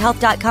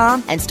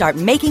MarketHealth.com and start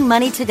making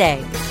money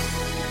today.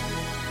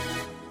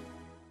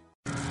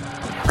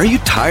 Are you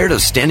tired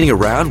of standing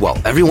around while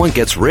everyone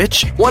gets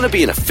rich? Want to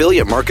be an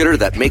affiliate marketer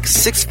that makes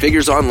 6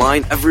 figures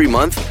online every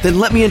month? Then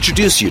let me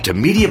introduce you to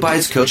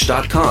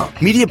MediaBuysCoach.com.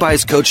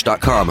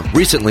 MediaBuysCoach.com,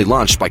 recently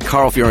launched by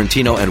Carl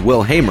Fiorentino and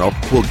Will Hamro,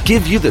 will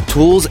give you the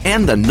tools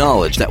and the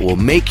knowledge that will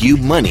make you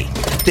money.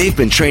 They've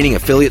been training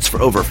affiliates for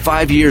over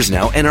 5 years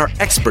now and are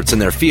experts in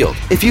their field.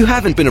 If you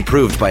haven't been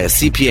approved by a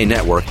CPA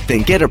network,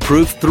 then get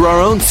approved through our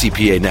own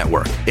CPA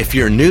network. If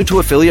you're new to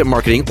affiliate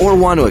marketing or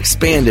want to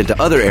expand into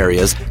other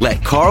areas,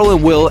 let Carl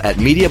and Will at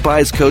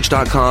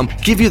MediaBuysCoach.com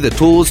give you the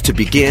tools to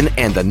begin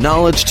and the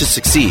knowledge to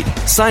succeed.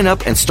 Sign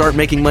up and start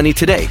making money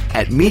today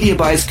at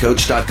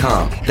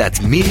MediaBuysCoach.com. That's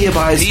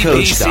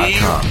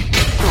MediaBuysCoach.com.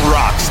 PPC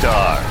Rock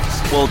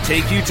Stars will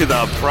take you to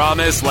the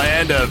promised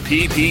land of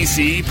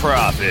PPC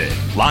profit.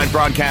 Live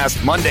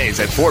broadcast Mondays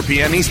at 4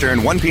 p.m.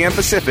 Eastern, 1 p.m.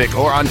 Pacific,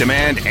 or on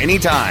demand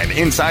anytime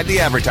inside the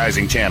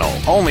advertising channel.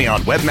 Only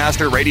on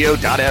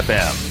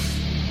WebmasterRadio.fm.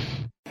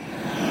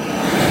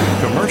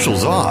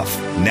 Commercials off.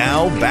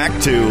 Now back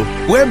to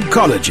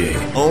Webcology.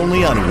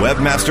 Only on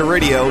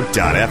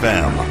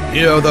WebmasterRadio.fm.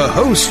 Here are the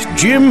hosts,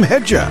 Jim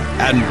Hedger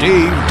and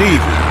Dave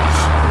Davies.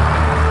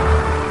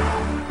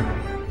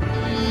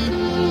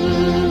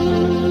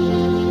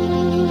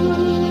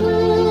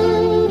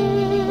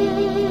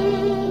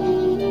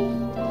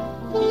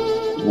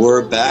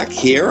 We're back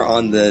here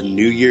on the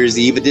New Year's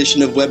Eve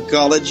edition of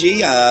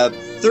Webcology.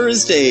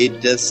 Thursday,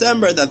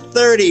 December the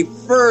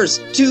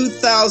 31st,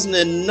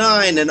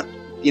 2009. And,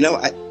 you know,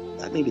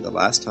 that may be the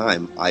last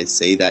time I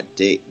say that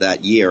date,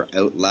 that year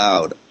out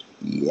loud.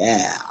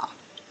 Yeah.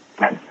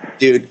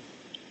 Dude,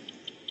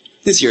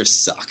 this year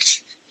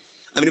sucked.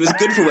 I mean, it was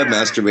good for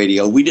Webmaster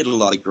Radio. We did a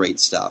lot of great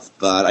stuff,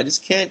 but I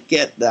just can't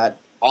get that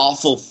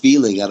awful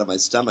feeling out of my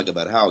stomach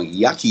about how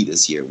yucky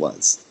this year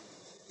was.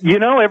 You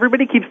know,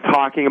 everybody keeps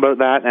talking about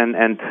that,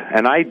 and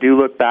I do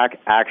look back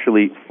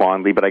actually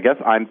fondly, but I guess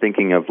I'm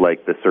thinking of,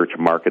 like, the search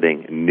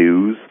marketing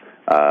news.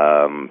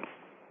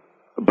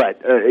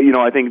 But you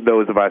know, I think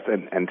those of us,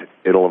 and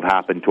it'll have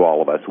happened to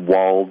all of us,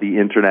 while the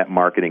internet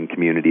marketing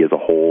community as a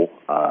whole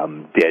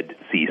did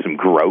see some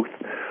growth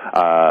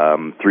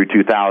through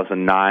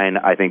 2009,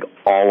 I think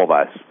all of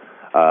us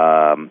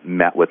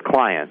met with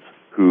clients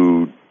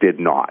who did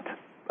not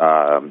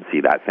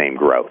see that same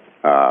growth.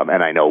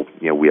 And I know,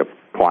 you know, we have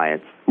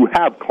clients who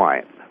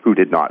who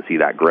did not see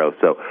that growth.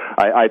 So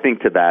I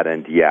think to that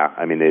end, yeah,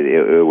 I mean,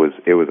 it was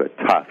a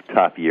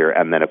tough year.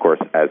 And then, of course,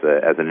 as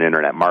an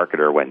internet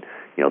marketer, when,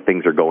 you know,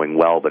 things are going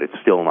well, but it's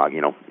still not,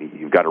 you know,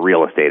 you've got a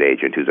real estate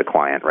agent who's a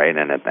client, right?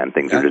 And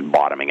things are just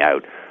bottoming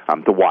out,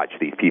 to watch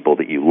these people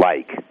that you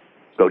like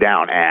go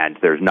down, and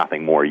there's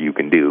nothing more you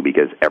can do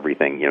because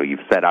everything, you know, you've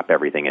set up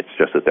everything. It's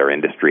just that their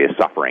industry is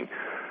suffering.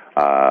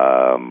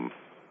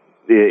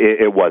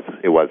 It was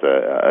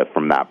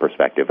from that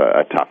perspective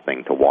a tough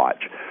thing to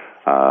watch.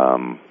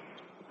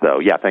 So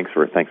yeah, thanks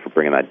for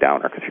bringing that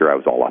down, because here I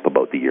was all up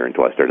about the year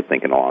until I started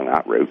thinking along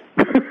that route.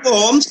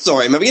 Oh, I'm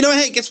sorry, man. You know,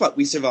 hey, guess what?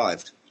 We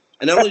survived,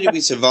 and not only did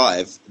we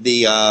survive,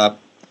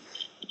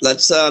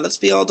 let's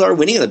be all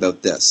Darwinian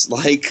about this.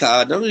 Like,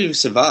 not only did we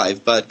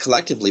survive, but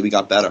collectively we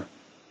got better.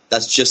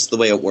 That's just the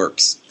way it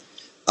works.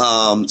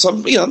 So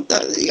you know,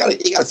 you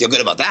gotta feel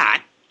good about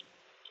that.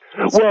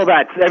 Well,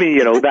 that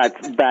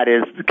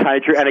is kind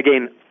of true. And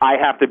again, I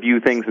have to view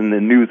things in the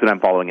news that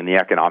I'm following, and the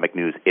economic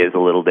news is a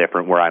little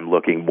different, where I'm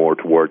looking more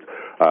towards,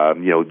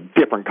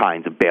 different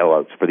kinds of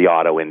bailouts for the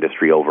auto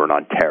industry over in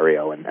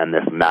Ontario and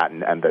this and that,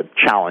 and the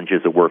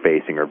challenges that we're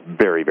facing are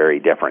very, very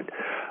different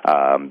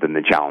than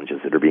the challenges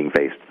that are being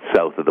faced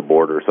south of the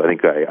border. So I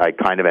think I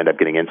kind of end up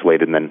getting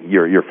insulated. And then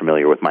you're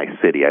familiar with my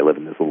city. I live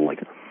in this little,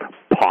 like,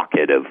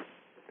 pocket of,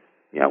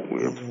 you know,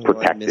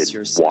 protected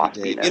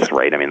waspiness,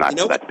 right? I mean,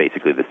 that's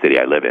basically the city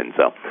I live in.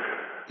 So,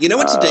 you know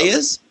what today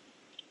is?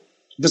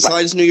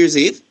 Besides New Year's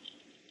Eve?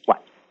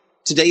 What?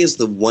 Today is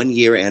the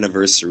 1-year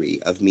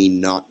anniversary of me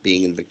not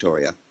being in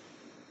Victoria.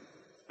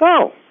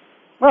 Oh,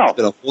 well, it's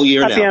been a whole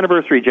year now. Happy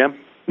anniversary, Jim.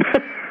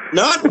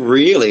 Not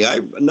really.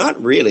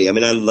 Not really. I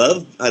mean, I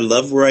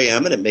love where I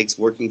am, and it makes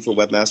working for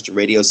Webmaster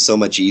Radio so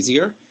much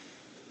easier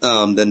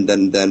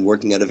than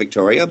working out of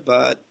Victoria,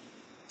 but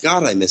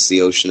God, I miss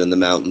the ocean and the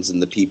mountains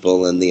and the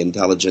people and the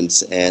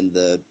intelligence and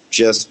the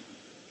just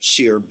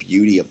sheer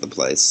beauty of the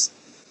place.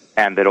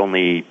 And that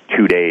only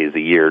 2 days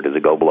a year does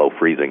it go below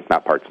freezing.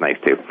 That part's nice,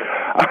 too.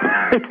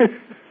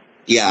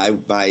 Yeah, I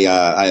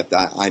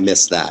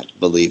miss that,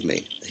 believe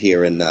me,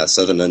 here in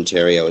southern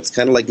Ontario. It's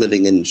kind of like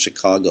living in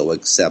Chicago,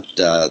 except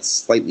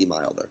slightly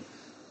milder.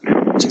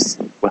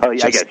 I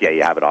guess, yeah,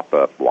 you have it off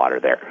the water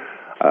there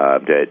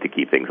to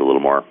keep things a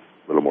little more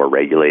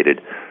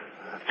regulated.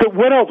 So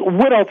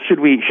what else should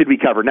we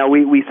cover? Now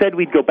we said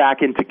we'd go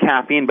back into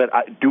caffeine, but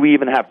do we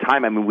even have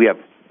time? I mean, we have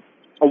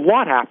a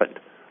lot happened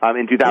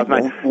in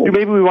 2009.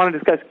 Maybe we want to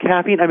discuss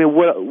caffeine. I mean,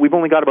 we've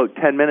only got about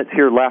 10 minutes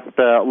here left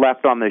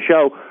on the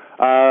show.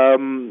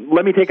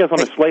 Let me take us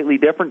on a slightly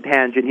different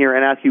tangent here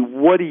and ask you,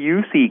 what do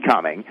you see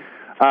coming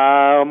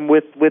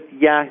with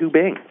Yahoo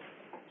Bing?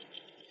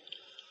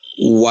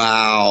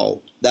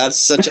 Wow, that's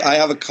such. I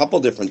have a couple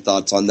different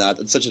thoughts on that.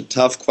 It's such a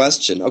tough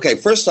question. Okay,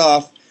 first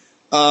off,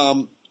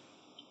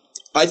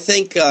 I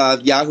think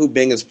Yahoo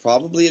Bing is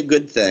probably a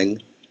good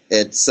thing.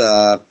 It's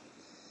a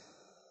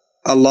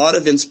lot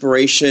of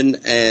inspiration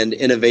and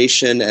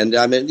innovation, and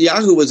I mean,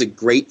 Yahoo was a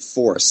great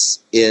force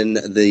in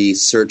the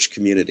search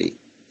community.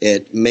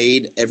 It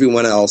made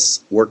everyone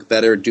else work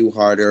better, do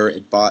harder.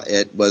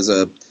 It was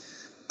a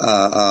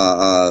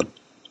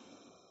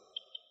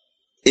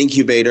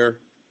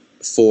incubator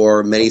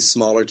for many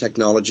smaller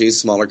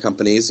technologies, smaller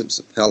companies. It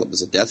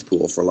was a death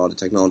pool for a lot of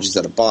technologies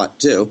that it bought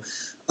too.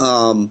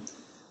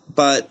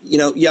 But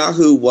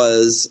Yahoo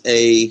was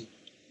a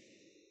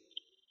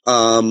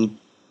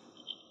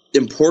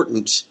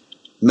important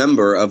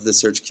member of the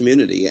search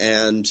community,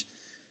 and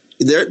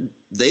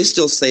they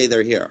still say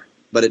they're here,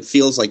 but it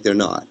feels like they're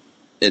not.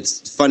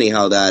 It's funny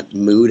how that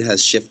mood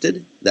has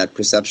shifted, that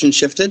perception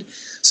shifted.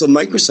 So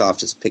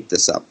Microsoft has picked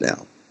this up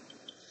now.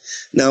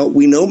 Now,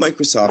 we know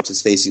Microsoft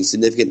is facing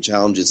significant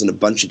challenges in a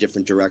bunch of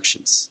different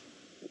directions.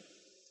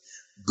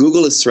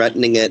 Google is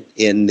threatening it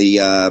in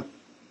the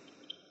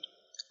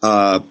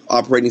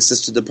operating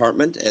system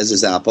department, as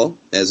is Apple,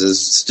 as is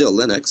still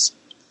Linux.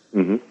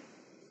 Mm-hmm.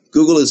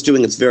 Google is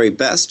doing its very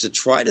best to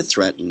try to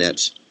threaten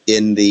it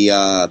in the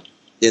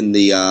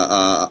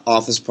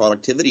Office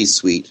Productivity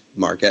Suite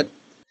market.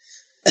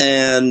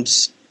 And,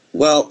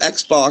 well,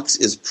 Xbox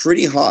is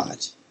pretty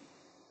hot.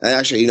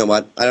 Actually, you know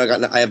what?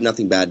 I have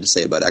nothing bad to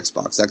say about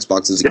Xbox.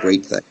 Xbox is a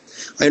great thing.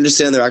 I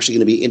understand they're actually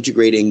going to be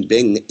integrating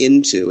Bing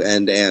into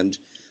and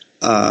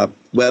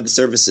web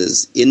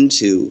services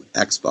into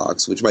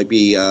Xbox, which might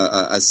be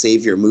a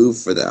savior move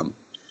for them.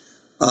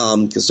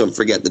 Because don't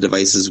forget, the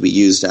devices we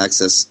use to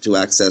access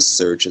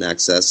search and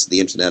access the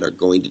internet are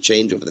going to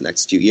change over the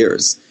next few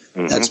years.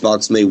 Mm-hmm.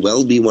 Xbox may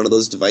well be one of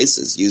those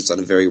devices used on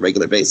a very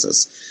regular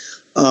basis.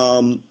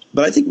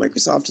 But I think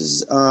Microsoft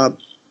is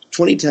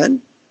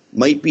 2010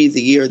 might be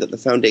the year that the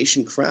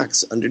foundation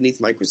cracks underneath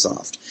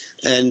Microsoft.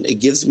 And it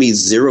gives me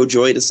zero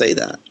joy to say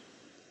that.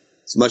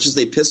 As much as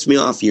they pissed me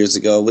off years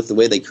ago with the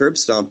way they curb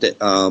stomped it,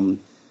 the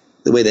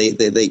way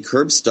they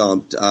curb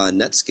stomped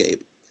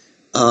Netscape,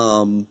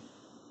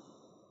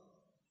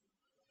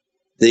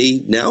 they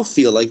now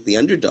feel like the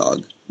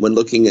underdog when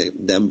looking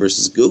at them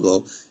versus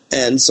Google.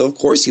 And so, of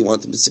course, you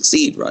want them to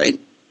succeed, right?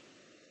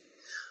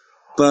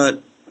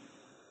 But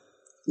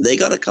they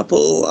got a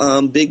couple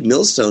big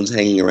millstones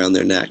hanging around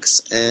their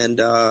necks, and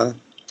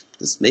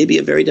this may be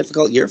a very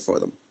difficult year for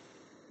them.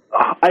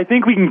 I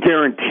think we can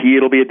guarantee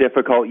it'll be a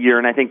difficult year,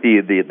 and I think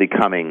the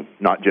coming,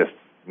 not just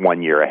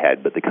 1 year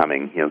ahead, but the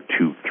coming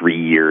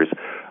 2-3 years,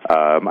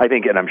 I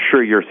think, and I'm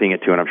sure you're seeing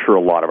it too, and I'm sure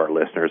a lot of our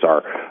listeners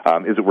are,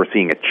 is that we're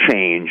seeing a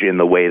change in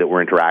the way that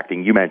we're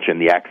interacting. You mentioned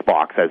the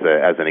Xbox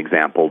as an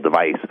example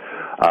device,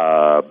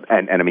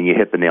 and I mean, you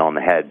hit the nail on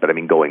the head, but I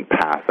mean, going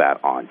past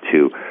that on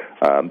to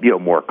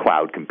more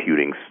cloud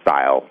computing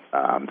style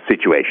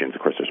situations.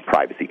 Of course, there's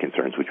privacy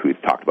concerns, which we've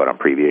talked about on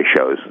previous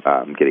shows,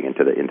 getting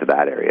into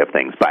that area of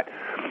things. But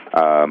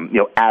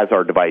as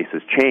our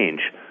devices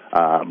change,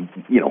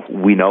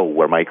 we know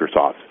where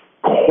Microsoft's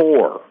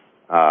core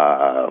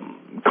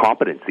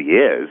competency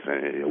is.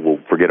 We'll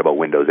forget about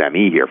Windows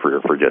ME here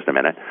for just a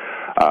minute.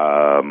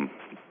 And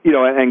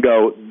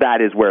go,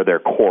 that is where their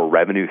core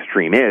revenue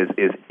stream is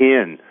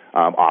in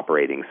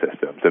operating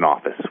systems and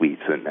office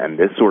suites and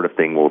this sort of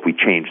thing. Well, if we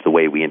change the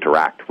way we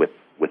interact with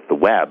the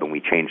web and we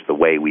change the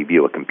way we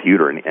view a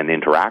computer and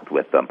interact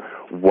with them,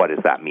 what does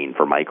that mean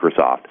for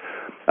Microsoft?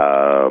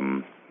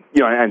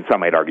 And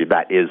some might argue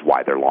that is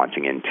why they're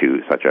launching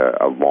into such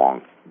a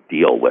long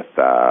deal with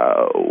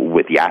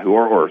Yahoo,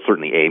 or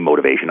certainly a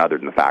motivation other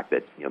than the fact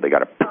that they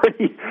got a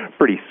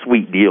pretty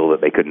sweet deal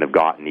that they couldn't have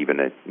gotten even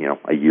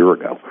a year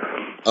ago.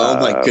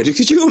 Oh my goodness!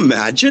 Could you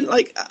imagine?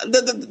 Like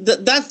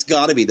that's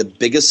got to be the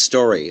biggest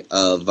story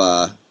of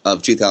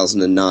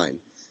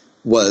 2009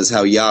 was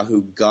how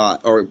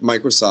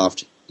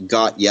Microsoft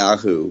got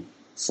Yahoo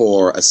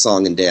for a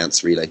song and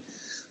dance relay.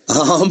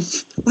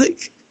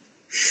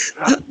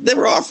 They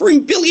were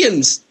offering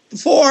billions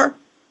before.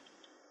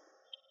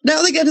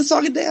 Now they get a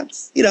song and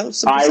dance.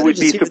 I would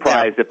be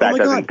surprised if that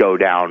doesn't go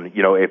down.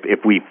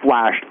 If we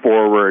flashed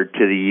forward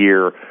to the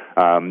year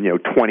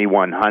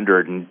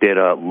 2100 and did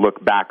a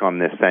look back on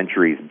this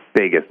century's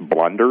biggest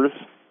blunders,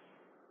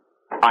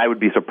 I would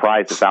be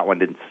surprised if that one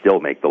didn't still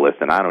make the list.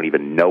 And I don't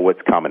even know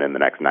what's coming in the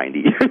next 90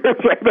 years.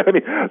 I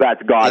mean,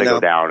 that's got to go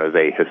down as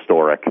a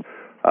historic,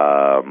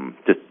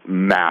 just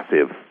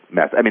massive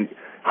mess. I mean,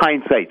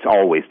 hindsight's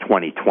always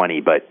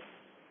 20/20, but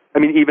I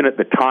mean, even at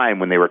the time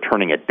when they were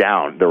turning it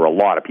down, there were a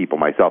lot of people,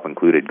 myself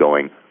included,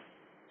 going,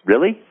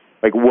 "Really?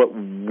 Like,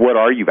 what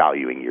are you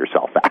valuing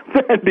yourself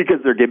at?"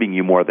 Because they're giving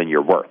you more than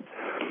you're worth.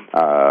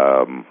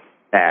 And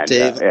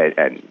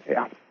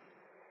yeah.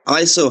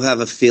 I so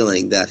have a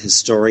feeling that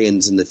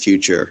historians in the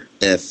future,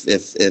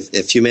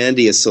 if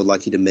humanity is so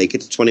lucky to make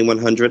it to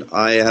 2100,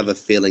 I have a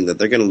feeling that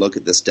they're going to look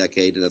at this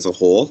decade as a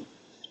whole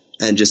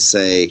and just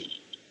say,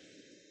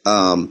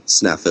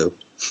 snafu.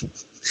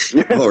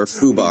 Or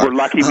FUBAR. We're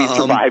lucky we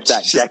survived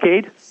that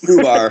decade.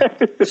 FUBAR.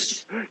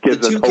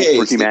 Gives us hope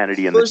for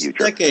humanity in the future.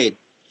 First decade,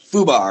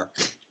 FUBAR.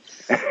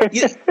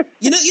 you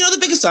know the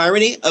biggest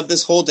irony of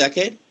this whole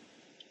decade?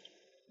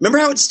 Remember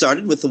how it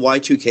started with the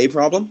Y2K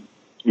problem?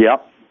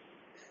 Yep.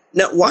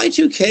 Now,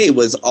 Y2K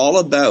was all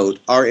about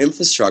our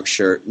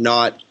infrastructure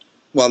not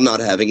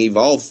having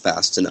evolved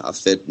fast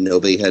enough.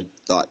 Nobody had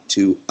thought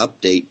to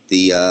update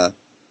the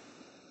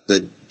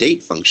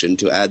date function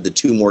to add the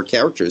 2 more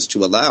characters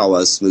to allow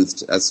a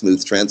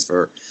smooth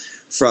transfer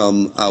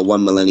from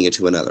one millennia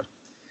to another.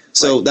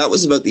 So that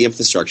was about the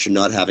infrastructure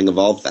not having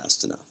evolved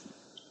fast enough.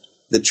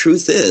 The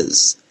truth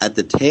is, at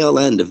the tail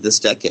end of this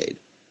decade,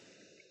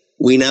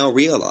 we now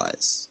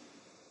realize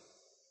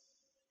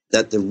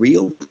that the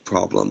real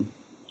problem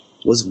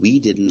was we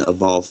didn't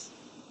evolve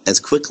as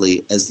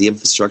quickly as the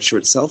infrastructure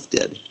itself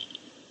did.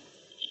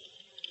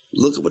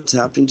 Look at what's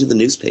happening to the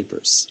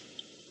newspapers.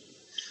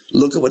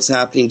 Look at what's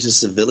happening to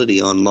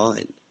civility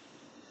online.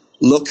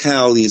 Look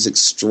how these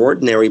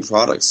extraordinary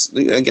products,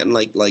 again,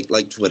 like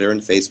Twitter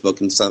and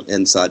Facebook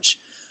and such,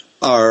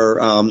 are.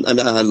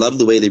 I love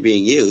the way they're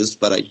being used,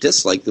 but I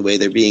dislike the way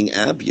they're being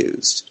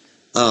abused.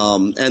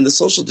 And the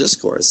social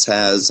discourse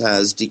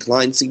has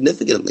declined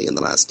significantly in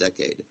the last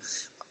decade.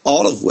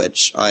 All of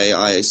which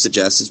I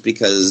suggest is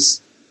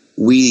because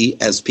we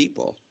as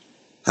people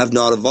have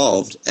not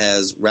evolved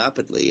as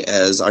rapidly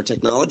as our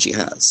technology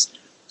has.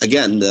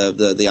 Again,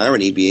 the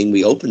irony being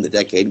we opened the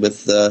decade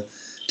with the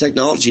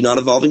technology not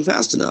evolving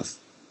fast enough.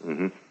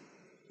 Mm-hmm.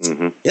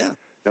 Mm-hmm. Yeah.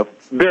 No,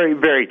 very,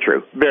 very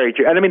true. Very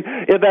true. And I mean,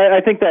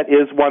 I think that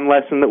is one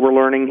lesson that we're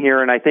learning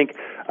here. And I think,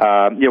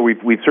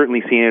 we've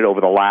certainly seen it over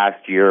the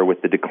last year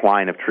with the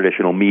decline of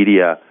traditional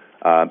media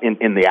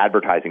in the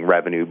advertising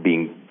revenue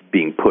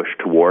being pushed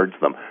towards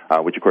them,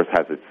 which of course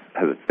has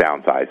its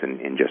downsides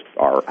in just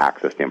our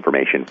access to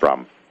information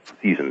from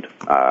seasoned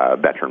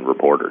veteran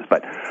reporters,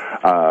 but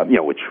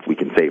which we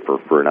can say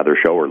for another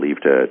show or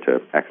leave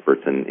to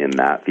experts in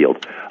that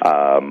field.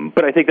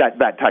 But I think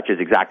that touches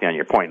exactly on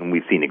your point, and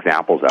we've seen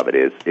examples of it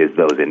is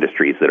those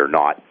industries that are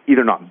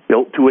either not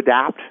built to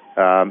adapt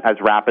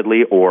as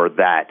rapidly, or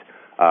that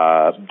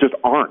just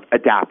aren't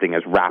adapting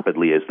as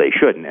rapidly as they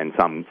should. And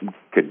some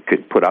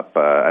could put up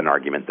an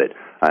argument that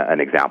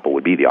an example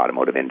would be the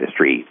automotive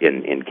industry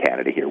in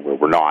Canada here, where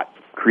we're not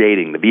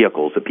creating the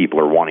vehicles that people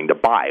are wanting to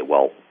buy.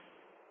 Well,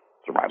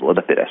 survival of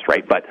the fittest,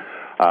 right? But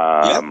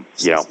I'm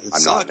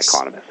not an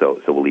economist,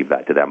 so we'll leave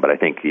that to them. But I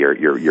think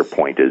your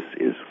point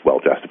is well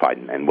justified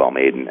and well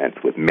made, and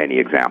with many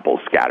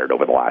examples scattered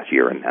over the last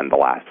year and the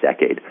last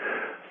decade.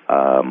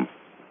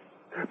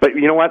 But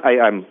you know what?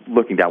 I'm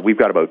looking down. We've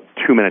got about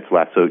 2 minutes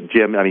left. So,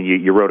 Jim, I mean,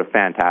 you wrote a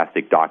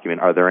fantastic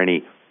document. Are there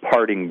any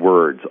parting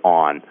words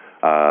on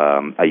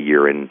a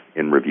year in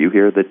review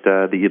here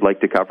that you'd like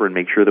to cover and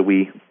make sure that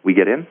we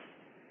get in?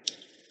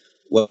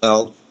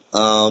 Well,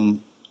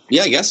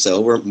 yeah, I guess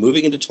so. We're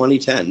moving into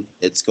 2010.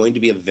 It's going to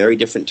be a very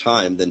different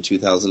time than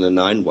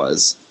 2009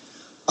 was.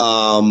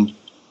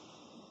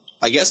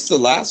 I guess the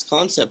last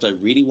concept I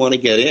really want to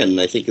get in, and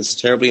I think it's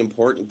terribly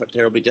important but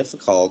terribly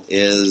difficult,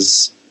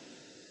 is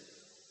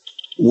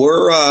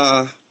we're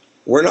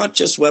not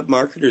just web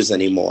marketers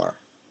anymore.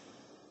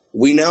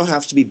 We now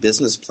have to be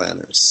business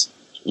planners.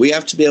 We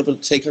have to be able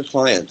to take our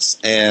clients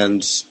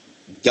and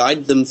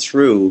guide them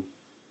through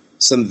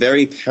some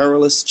very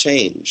perilous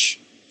change.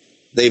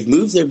 They've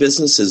moved their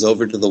businesses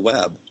over to the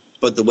web,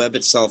 but the web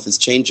itself is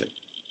changing.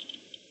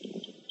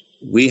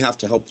 We have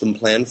to help them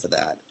plan for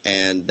that,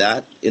 and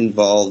that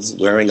involves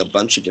wearing a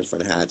bunch of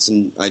different hats.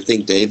 And I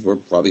think, Dave, we're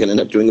probably going to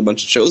end up doing a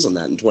bunch of shows on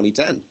that in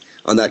 2010,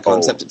 on that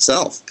concept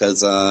itself,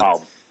 because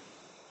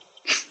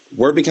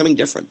we're becoming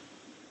different.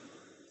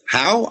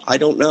 How? I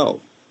don't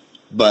know.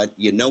 But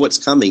you know it's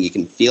coming. You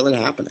can feel it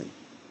happening.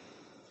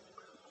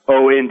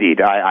 Oh,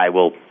 indeed. I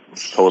will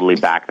totally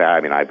back that.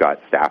 I mean, I've got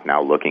staff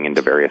now looking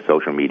into various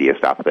social media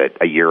stuff that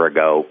a year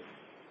ago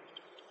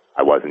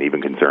I wasn't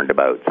even concerned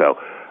about. So,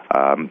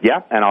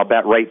 and I'll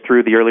bet right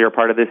through the earlier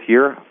part of this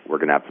year, we're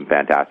going to have some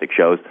fantastic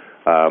shows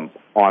on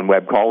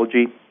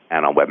Webcology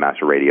and on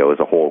Webmaster Radio as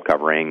a whole,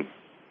 covering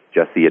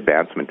just the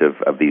advancement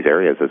of these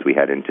areas as we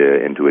head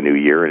into a new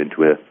year and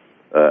into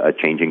a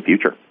changing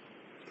future.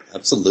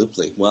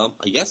 Absolutely. Well,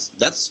 I guess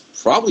that's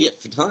probably it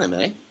for time,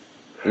 eh?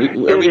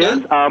 It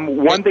is.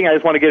 One thing I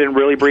just want to get in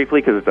really briefly,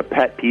 because it's a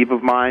pet peeve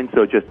of mine,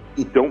 so just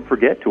don't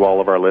forget, to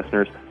all of our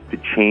listeners, to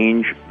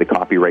change the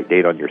copyright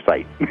date on your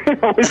site.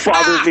 It always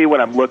bothers me when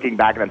I'm looking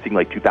back and I'm seeing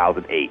like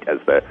 2008 as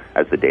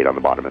the date on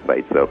the bottom of the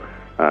site. So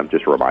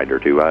just a reminder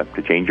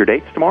to change your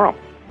dates tomorrow.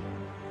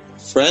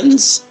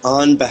 Friends,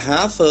 on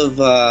behalf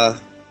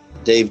of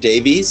Dave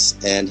Davies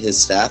and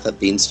his staff at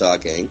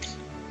Beanstalk Inc.,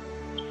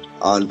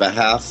 on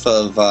behalf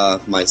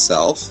of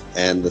myself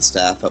and the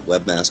staff at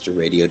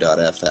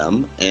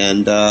webmasterradio.fm,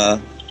 and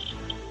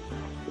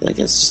I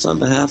guess just on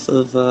behalf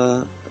of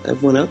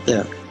everyone out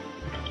there,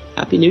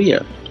 Happy New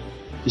Year.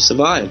 You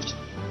survived.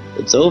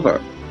 It's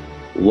over.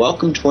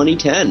 Welcome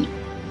 2010.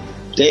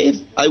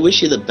 Dave, I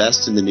wish you the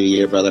best in the new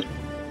year, brother.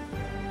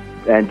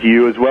 And to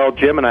you as well,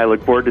 Jim, and I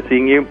look forward to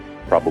seeing you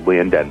probably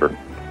in Denver.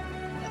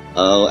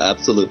 Oh,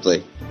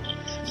 absolutely.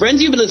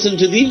 Friends, you've been listening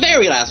to the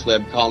very last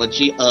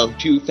Webcology of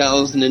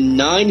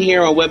 2009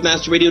 here on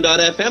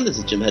WebmasterRadio.fm. This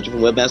is Jim Hedger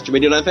from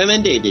WebmasterRadio.fm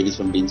and Dave Davies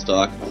from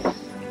Beanstalk.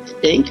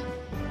 Inc.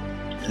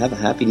 Have a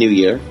happy new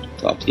year.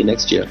 Talk to you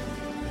next year.